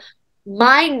into,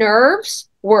 my nerves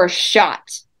were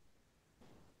shot.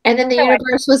 And then the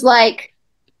universe was like,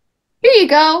 here you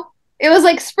go. It was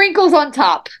like sprinkles on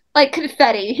top, like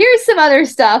confetti. Here's some other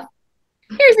stuff.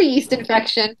 Here's a yeast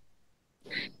infection.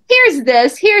 Here's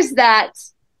this. Here's that.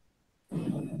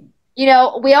 You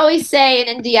know, we always say in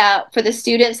India, for the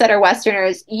students that are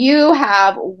Westerners, you can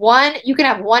have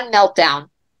one meltdown.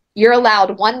 You're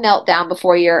allowed one meltdown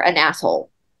before you're an asshole.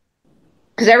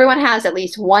 Because everyone has at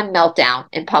least one meltdown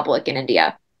in public in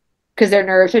India. Because their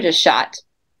nerves are just shot.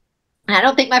 And I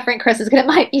don't think my friend Chris is going to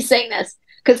mind me saying this.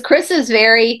 Because Chris is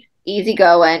very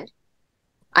easygoing.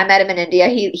 I met him in India.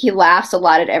 He laughs a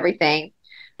lot at everything.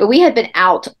 But we had been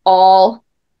out all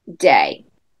day.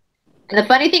 And the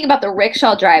funny thing about the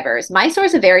rickshaw drivers, Mysore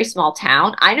is a very small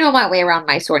town. I know my way around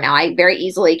Mysore now. I very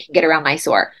easily can get around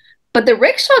Mysore. But the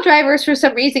rickshaw drivers, for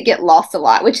some reason, get lost a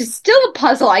lot, which is still a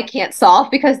puzzle I can't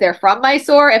solve because they're from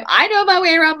Mysore. If I know my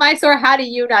way around Mysore, how do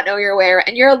you not know your way around?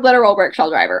 And you're a literal rickshaw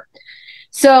driver.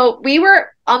 So we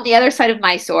were on the other side of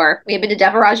Mysore. We had been to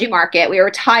Devaraji Market. We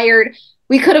were tired.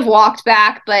 We could have walked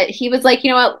back, but he was like,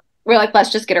 you know what? We're like,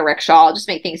 let's just get a rickshaw. I'll just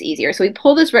make things easier. So we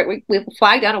pulled this, we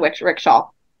flagged down a rickshaw.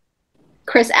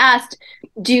 Chris asked,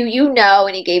 do you know,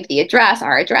 and he gave the address,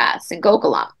 our address in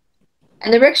Gokulam.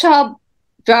 And the rickshaw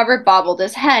driver bobbled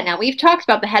his head. Now, we've talked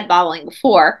about the head bobbling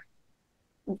before.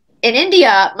 In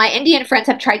India, my Indian friends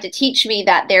have tried to teach me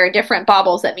that there are different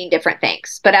bobbles that mean different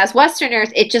things. But as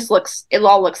Westerners, it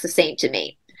all looks the same to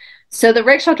me. So the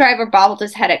rickshaw driver bobbled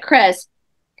his head at Chris,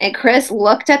 and Chris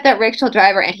looked at that rickshaw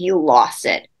driver and he lost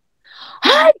it.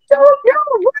 I don't know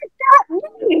what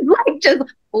that means. Like,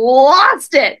 just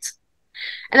lost it.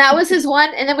 And that was his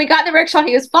one. And then we got in the rickshaw and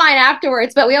he was fine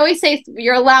afterwards. But we always say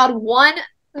you're allowed one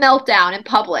meltdown in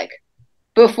public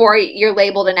before you're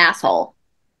labeled an asshole.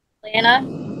 Atlanta,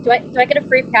 do I get a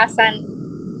free pass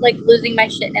on like losing my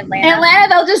shit in Atlanta? Atlanta,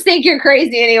 they'll just think you're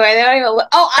crazy anyway. They don't even.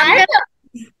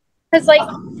 Because like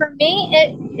for me,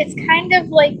 it's kind of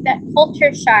like that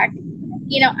culture shock.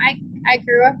 You know, I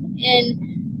grew up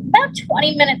in about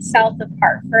 20 minutes south of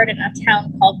Hartford in a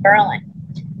town called Berlin,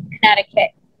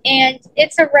 Connecticut. And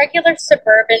it's a regular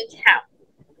suburban town.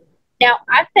 Now,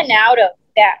 I've been out of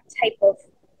that type of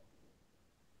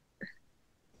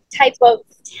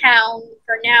town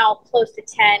for now close to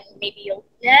 10, maybe,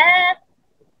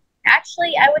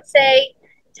 actually, I would say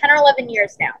 10 or 11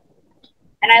 years now.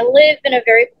 And I live in a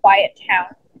very quiet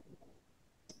town.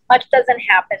 Much doesn't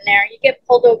happen there. You get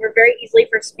pulled over very easily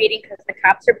for speeding because the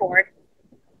cops are bored,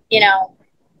 you know.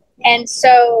 And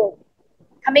so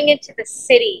coming into the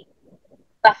city,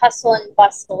 the hustle and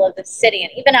bustle of the city,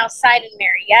 and even outside in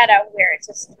Marietta, where it's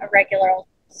just a regular old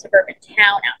suburban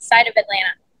town outside of Atlanta,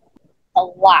 a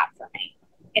lot for me.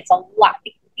 It's a lot.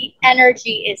 The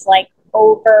energy is like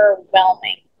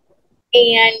overwhelming.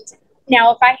 And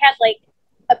now if I had like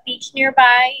a beach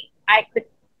nearby, I could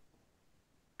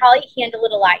probably handle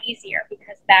it a lot easier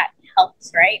because that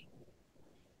helps, right?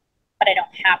 But I don't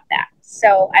have that.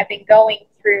 So I've been going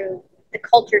through the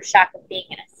culture shock of being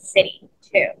in a city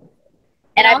too.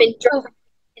 And I've been driving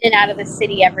in and out of the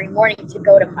city every morning to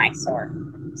go to Mysore.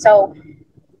 So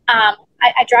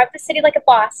I drive the city like a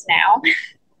boss now.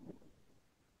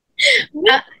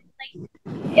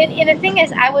 And the thing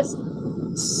is, I was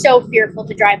so fearful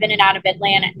to drive in and out of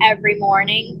Atlanta every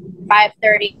morning,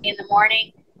 5:30 in the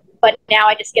morning. But now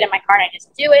I just get in my car and I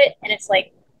just do it. And it's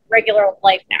like regular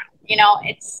life now. You know,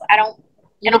 I don't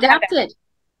adapted. So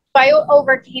I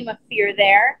overcame a fear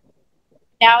there.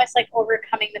 Now it's like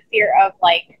overcoming the fear of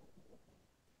like,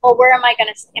 well, where am I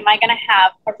going to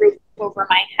have a roof over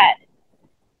my head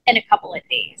in a couple of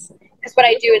days? Because what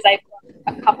I do is I book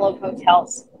a couple of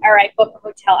hotels, or I book a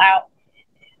hotel out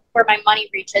where my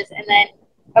money reaches. And then,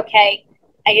 okay,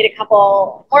 I get a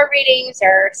couple more readings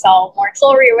or sell more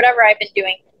jewelry or whatever I've been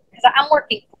doing. Because I'm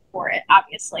working for it,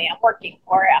 obviously. I'm working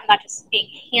for it. I'm not just being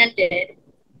handed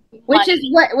Which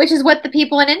is what the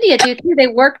people in India do too. They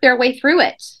work their way through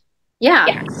it. Yeah.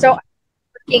 Yeah. So I'm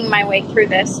working my way through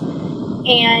this,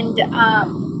 and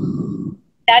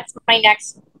that's my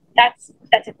next. That's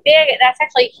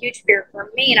actually a huge fear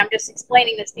for me, and I'm just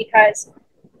explaining this because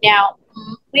now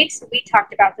we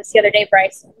talked about this the other day,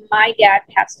 Bryce. My dad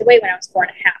passed away when I was 4.5.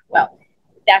 Well,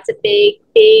 that's a big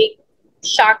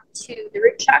shock to the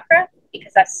root chakra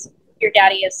because that's your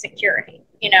daddy is security,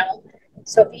 you know.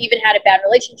 So if you even had a bad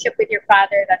relationship with your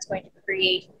father, that's going to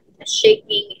create a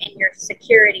shaking in your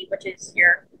security, which is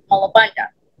your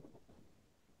Muladhara.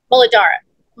 Muladhara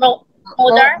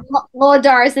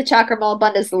is the chakra,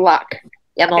 Mulabandha is the luck.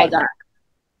 Yeah, Muladhara. Okay.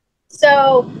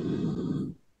 So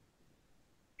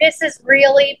this is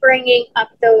really bringing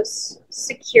up those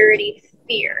security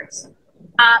fears.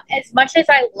 As much as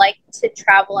I like to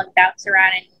travel and bounce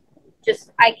around and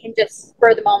I can just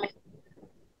spur the moment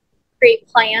create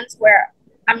plans where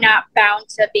I'm not bound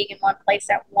to being in one place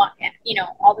at one, you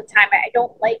know, all the time. I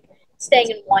don't like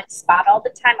staying in one spot all the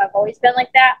time. I've always been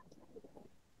like that.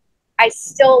 I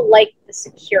still like the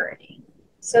security.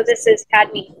 So this has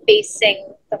had me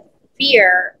facing the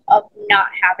fear of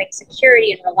not having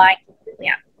security and relying completely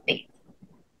on faith.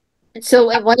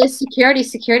 So what is security?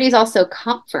 Security is also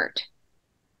comfort.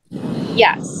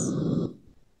 Yes.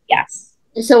 Yes.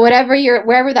 So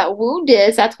wherever that wound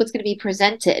is, that's what's going to be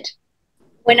presented.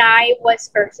 When I was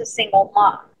first a single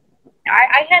mom,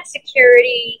 I had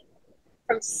security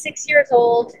from 6 years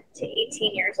old to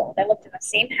 18 years old. I lived in the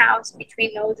same house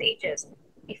between those ages.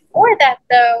 Before that,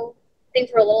 though,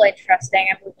 things were a little interesting.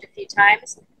 I moved a few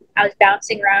times. I was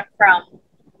bouncing around from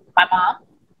my mom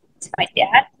to my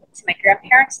dad to my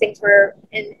grandparents. Things were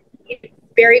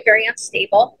very, very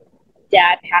unstable.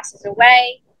 Dad passes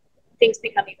away. Things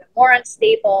become even more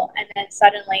unstable. And then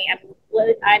suddenly I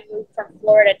moved from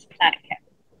Florida to Connecticut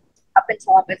up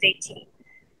until I was 18.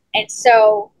 And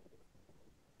so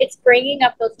it's bringing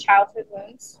up those childhood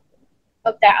wounds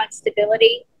of that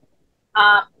instability.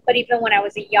 But even when I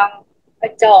was a young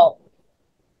adult,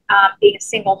 being a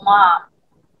single mom,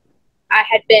 I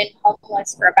had been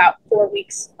homeless for about 4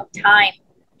 weeks of time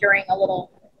during a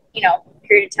little,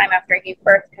 period of time after I gave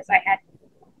birth because I had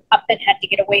up and had to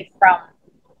get away from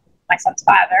my son's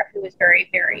father, who was very,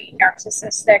 very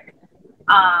narcissistic.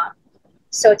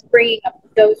 So it's bringing up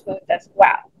those wounds as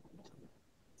well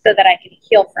so that I can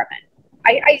heal from it.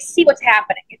 I see what's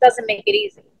happening. It doesn't make it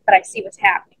easy, but I see what's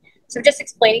happening. So just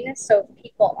explaining this so if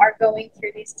people are going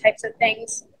through these types of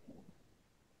things,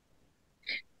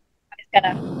 I'm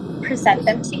going to present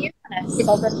them to you.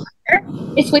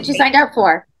 It's what you signed up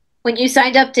for. When you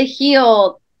signed up to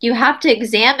heal, you have to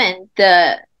examine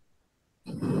in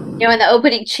the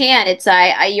opening chant, it's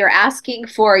you're asking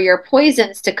for your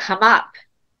poisons to come up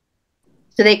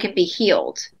so they can be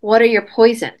healed. What are your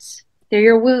poisons? They're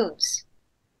your wounds.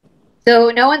 So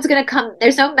no one's going to come.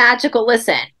 There's no magical,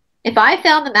 listen, if I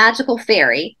found the magical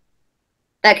fairy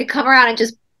that could come around and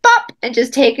just pop and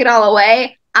just take it all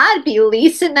away, I'd be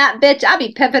leasing that bitch. I'd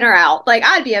be pimping her out. Like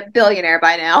I'd be a billionaire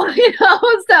by now,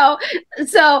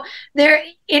 So there,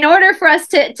 in order for us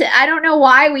to I don't know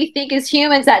why we think as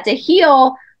humans that to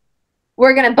heal,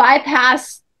 we're going to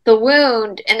bypass the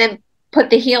wound and then put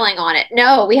the healing on it.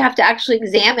 No, we have to actually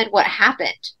examine what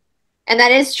happened. And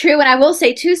that is true. And I will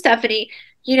say too, Stephanie,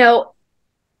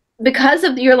 because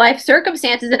of your life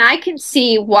circumstances, and I can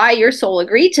see why your soul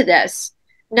agreed to this.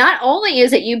 Not only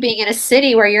is it you being in a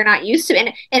city where you're not used to,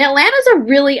 and Atlanta's a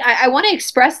really, I want to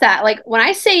express that. Like when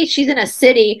I say she's in a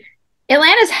city,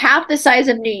 Atlanta's half the size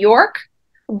of New York,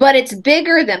 but it's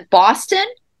bigger than Boston.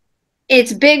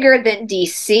 It's bigger than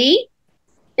DC.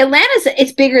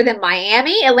 It's bigger than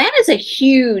Miami. Atlanta's a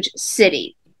huge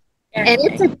city, and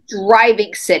it's a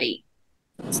driving city.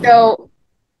 So,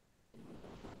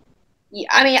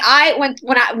 I mean,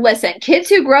 when I listen, kids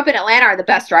who grew up in Atlanta are the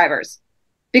best drivers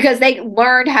because they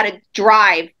learned how to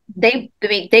drive. They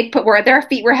put where their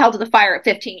feet were held to the fire at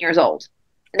 15 years old,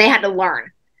 and they had to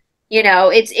learn.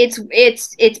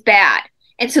 It's bad.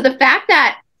 And so the fact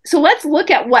that so let's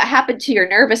look at what happened to your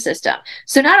nervous system.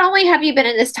 So not only have you been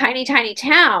in this tiny, tiny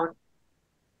town,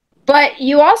 but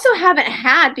you also haven't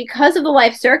had, because of the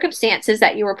life circumstances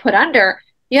that you were put under,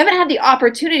 you haven't had the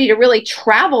opportunity to really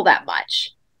travel that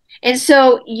much. And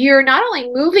so you're not only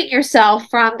moving yourself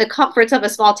from the comforts of a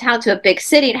small town to a big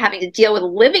city and having to deal with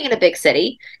living in a big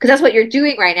city, because that's what you're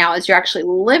doing right now is you're actually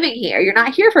living here. You're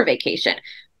not here for vacation.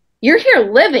 You're here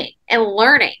living and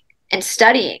learning and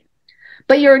studying.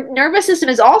 But your nervous system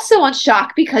is also on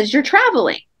shock because you're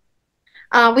traveling.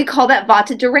 We call that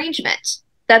vata derangement.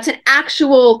 That's an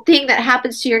actual thing that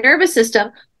happens to your nervous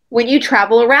system when you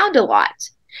travel around a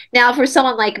lot. Now, for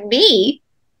someone like me,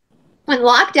 when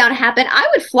lockdown happened, I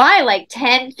would fly like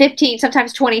 10, 15,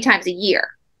 sometimes 20 times a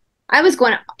year. I was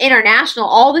going international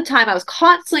all the time. I was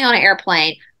constantly on an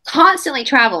airplane, constantly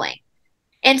traveling.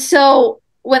 And so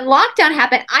when lockdown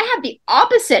happened, I had the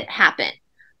opposite happen,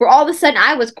 where all of a sudden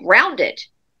I was grounded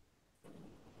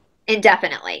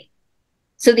indefinitely.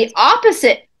 So the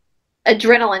opposite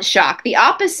adrenaline shock, the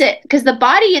opposite, because the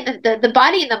body and the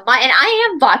body and the mind, and I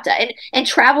am Vata, and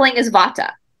traveling is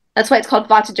Vata. That's why it's called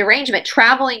Vata derangement.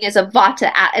 Traveling is a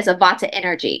Vata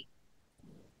energy.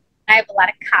 I have a lot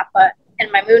of Kappa,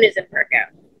 and my moon is in Virgo.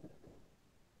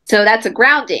 So that's a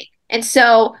grounding. And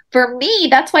so for me,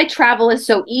 that's why travel is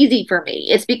so easy for me.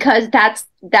 It's because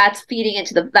that's feeding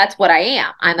into that's what I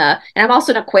am. And I'm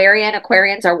also an Aquarian.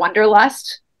 Aquarians are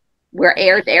wanderlust. We're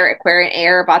air, Aquarian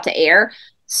air, Vata air.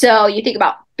 So you think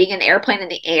about being in an airplane in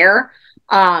the air,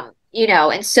 you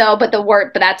know, and so, but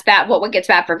that's bad. What gets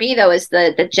bad for me though is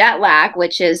the jet lag,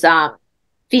 which is,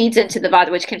 feeds into the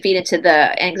Vata, which can feed into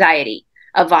the anxiety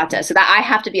of Vata. So that I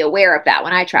have to be aware of that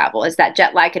when I travel, is that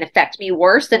jet lag can affect me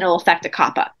worse than it'll affect a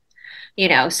Kappa, you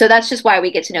know? So that's just why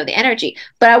we get to know the energy.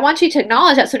 But I want you to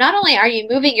acknowledge that. So not only are you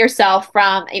moving yourself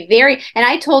from and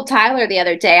I told Tyler the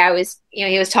other day,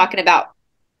 he was talking about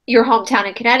your hometown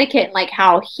in Connecticut and like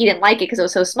how he didn't like it because it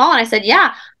was so small. And I said,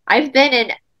 yeah, I've been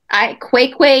in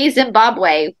Kwekwe,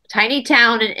 Zimbabwe, tiny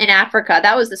town in Africa.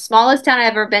 That was the smallest town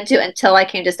I've ever been to until I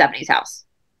came to Stephanie's house.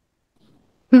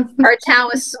 Our town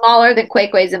was smaller than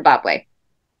Kwekwe, Zimbabwe,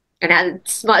 and had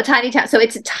a tiny town. So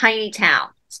it's a tiny town.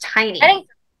 It's tiny.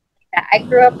 I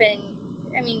grew up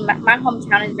in. I mean, my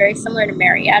hometown is very similar to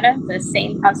Marietta. The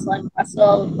same hustle and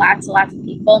bustle, lots and lots of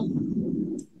people.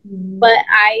 But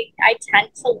I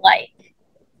tend to like.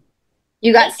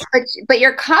 You got, but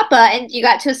you're Kappa, and you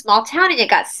got to a small town, and you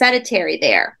got sedentary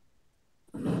there.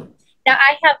 Now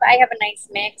I have a nice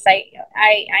mix. I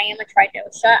am a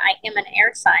tridosha. I am an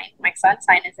air sign. My sun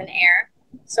sign is an air.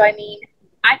 So I mean,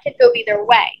 I could go either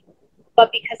way.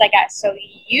 But because I got so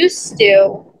used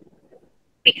to,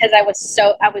 because I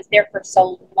was there for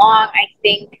so long, I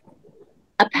think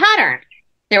a pattern.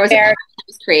 There was a pattern that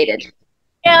was created.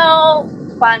 You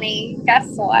know, funny. Guess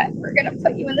what? We're gonna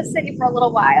put you in the city for a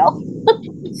little while.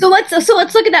 So let's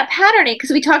look at that patterning, because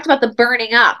we talked about the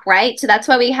burning up, right? So that's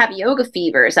why we have yoga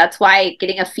fevers. That's why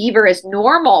getting a fever is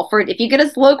normal. If you get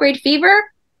a low-grade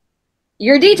fever,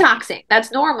 you're detoxing.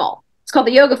 That's normal. It's called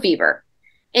the yoga fever.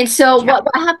 And so what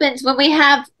happens when we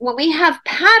have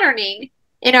patterning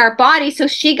in our body? So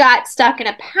she got stuck in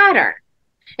a pattern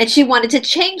and she wanted to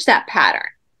change that pattern.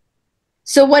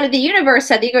 So what did the universe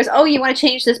say? The universe, oh, you want to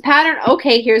change this pattern?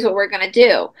 Okay, here's what we're going to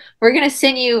do. We're going to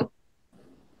send you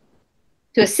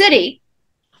to a city.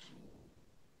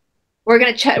 We're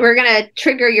going to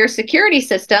trigger your security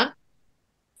system.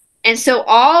 And so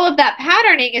all of that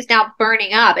patterning is now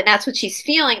burning up, and that's what she's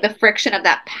feeling, the friction of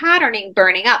that patterning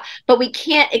burning up. But we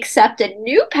can't accept a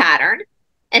new pattern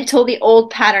until the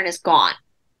old pattern is gone.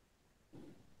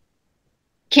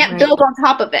 Can't build on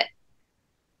top of it.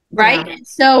 Right? Yeah. And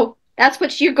so that's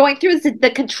what you're going through, is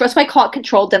the control. That's why I call it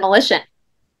controlled demolition.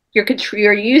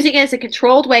 You're using it as a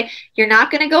controlled way. You're not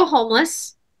going to go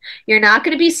homeless. You're not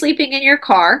going to be sleeping in your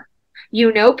car.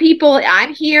 You know, people,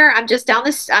 I'm here. I'm just down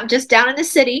in the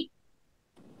city.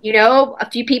 You know, a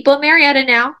few people in Marietta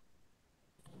now.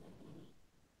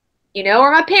 You know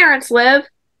where my parents live.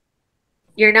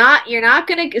 You're not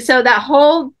going to, so that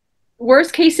whole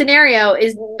worst case scenario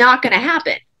is not going to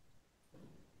happen.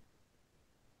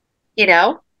 You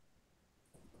know?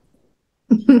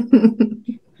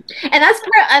 And that's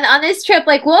on this trip,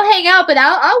 like, we'll hang out, but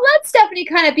I'll let Stephanie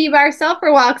kind of be by herself for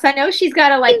a while, because I know she's got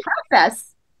to like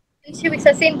process. In 2 weeks,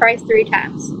 I've seen Bryce 3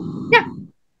 times. Yeah,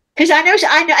 because I know,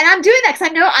 and I'm doing that because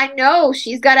I know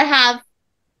she's got to have.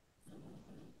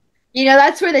 You know,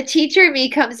 that's where the teacher in me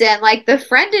comes in. Like, the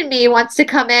friend in me wants to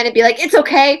come in and be like, it's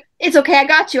okay, I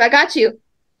got you.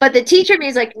 But the teacher in me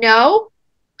is like, no,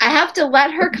 I have to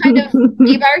let her kind of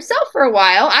be by herself for a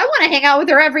while. I want to hang out with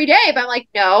her every day, but I'm like,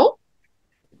 no.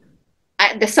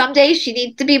 Some days she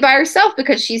needs to be by herself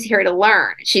because she's here to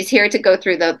learn. She's here to go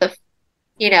through the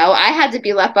you know, I had to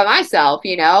be left by myself,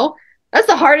 you know. That's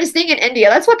the hardest thing in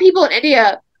India. That's why people in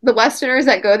India, the Westerners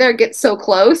that go there, get so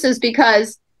close, is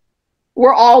because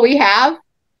we're all we have,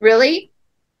 really.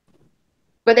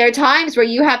 But there are times where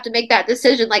you have to make that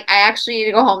decision, like, I actually need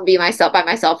to go home and be by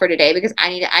myself for today, because I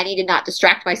need to not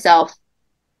distract myself.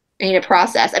 I need to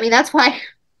process. I mean, that's why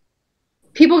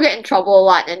people get in trouble a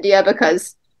lot in India,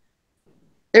 because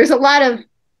there's a lot of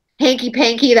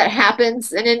hanky-panky that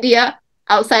happens in India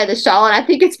outside of the shawl, and I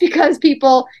think it's because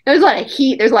there's a lot of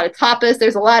heat, there's a lot of tapas,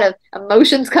 there's a lot of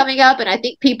emotions coming up, and I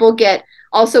think people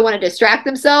also want to distract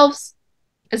themselves.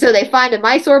 And so they find a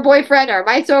Mysore boyfriend or a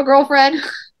Mysore girlfriend.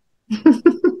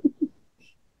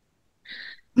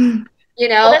 You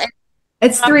know,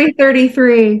 it's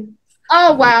 3:33.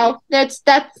 Oh wow, that's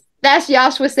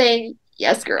Joshua saying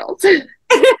yes, girls.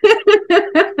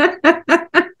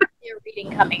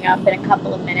 Reading coming up in a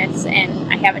couple of minutes,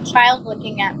 and I have a child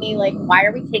looking at me like, why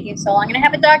are we taking so long? And I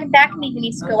have a dog in back of me who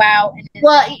needs to go out.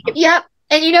 Well, yep.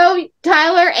 And you know,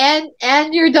 Tyler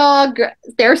and your dog,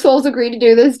 their souls agree to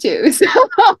do this too. So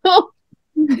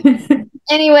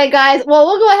anyway, guys, well,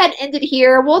 we'll go ahead and end it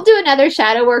here. We'll do another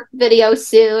shadow work video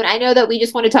soon. I know that we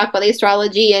just want to talk about the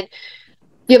astrology and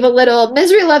give a little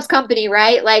misery loves company,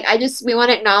 right? Like we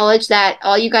want to acknowledge that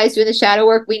all you guys doing the shadow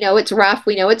work, we know it's rough,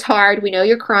 we know it's hard, we know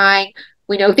you're crying,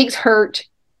 we know things hurt,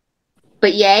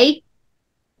 but yay.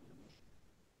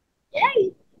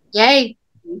 Yay.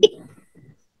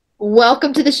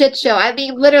 Welcome to the shit show. I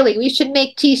mean, literally, we should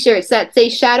make t-shirts that say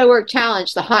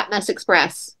ShadowWorkChallenge, the Hot Mess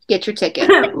Express. Get your ticket.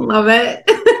 Love it.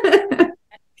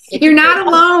 You're not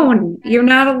alone. You're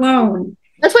not alone.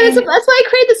 That's why I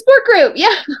created the support group.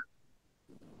 Yeah.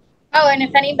 Oh, and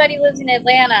if anybody lives in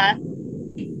Atlanta,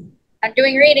 I'm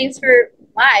doing readings for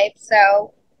live,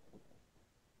 so.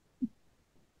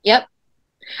 Yep.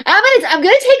 I'm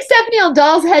gonna take Stephanie on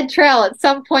Doll's Head Trail at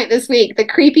some point this week. The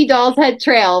creepy Doll's Head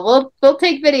Trail. We'll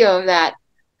take video of that.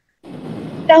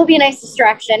 That would be a nice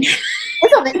distraction.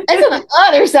 It's on the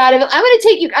other side of it. I'm gonna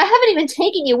take you. I haven't even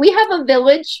taken you. We have a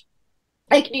village.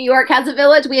 Like New York has a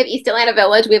village. We have East Atlanta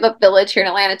Village. We have a village here in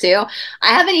Atlanta too. I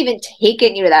haven't even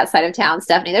taken you to that side of town,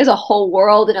 Stephanie. There's a whole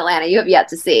world in Atlanta you have yet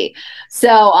to see. So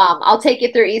I'll take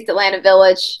you through East Atlanta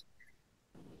Village,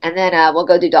 and then we'll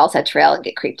go do Doll's Head Trail and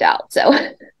get creeped out. So.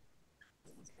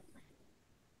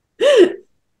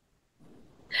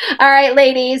 All right,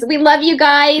 ladies, we love you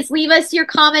guys. Leave us your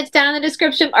comments down in the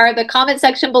description or the comment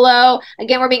section below.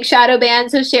 Again, we're being shadow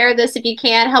banned, so share this if you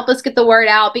can. Help us get the word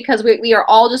out because we are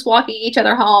all just walking each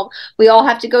other home. We all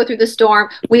have to go through the storm.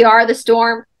 We are the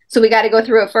storm, so we got to go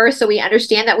through it first so we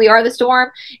understand that we are the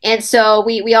storm. And so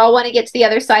we all want to get to the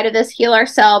other side of this, heal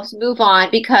ourselves, move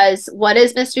on, because what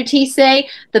does Mr. T say?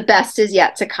 The best is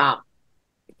yet to come.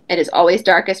 It is always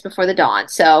darkest before the dawn.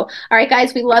 So, all right,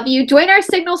 guys, we love you. Join our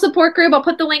Signal support group. I'll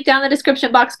put the link down in the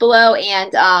description box below.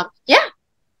 And, yeah,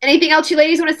 anything else you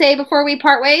ladies want to say before we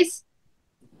part ways?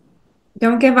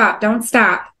 Don't give up. Don't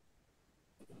stop.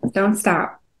 Don't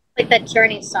stop. Like that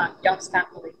Journey song, Don't Stop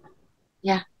Believing.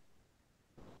 Yeah.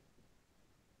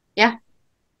 Yeah.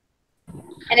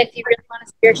 And if you really want a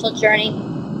spiritual journey,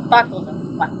 buckle the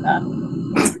fuck up.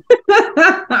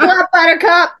 Love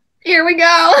Buttercup. Here we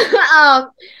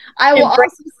go. I will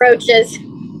also approaches.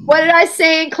 What did I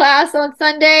say in class on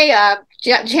Sunday?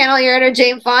 Channel your inner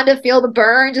Jane Fonda, feel the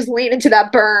burn, just lean into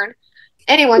that burn.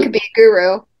 Anyone could be a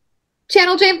guru.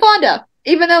 Channel Jane Fonda,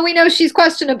 even though we know she's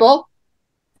questionable.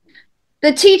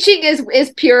 The teaching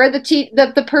is pure.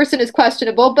 The person is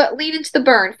questionable, but lean into the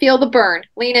burn. Feel the burn.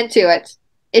 Lean into it.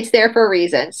 It's there for a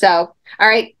reason. So, all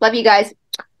right, love you guys.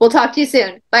 We'll talk to you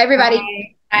soon. Bye, everybody.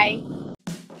 Bye. Bye.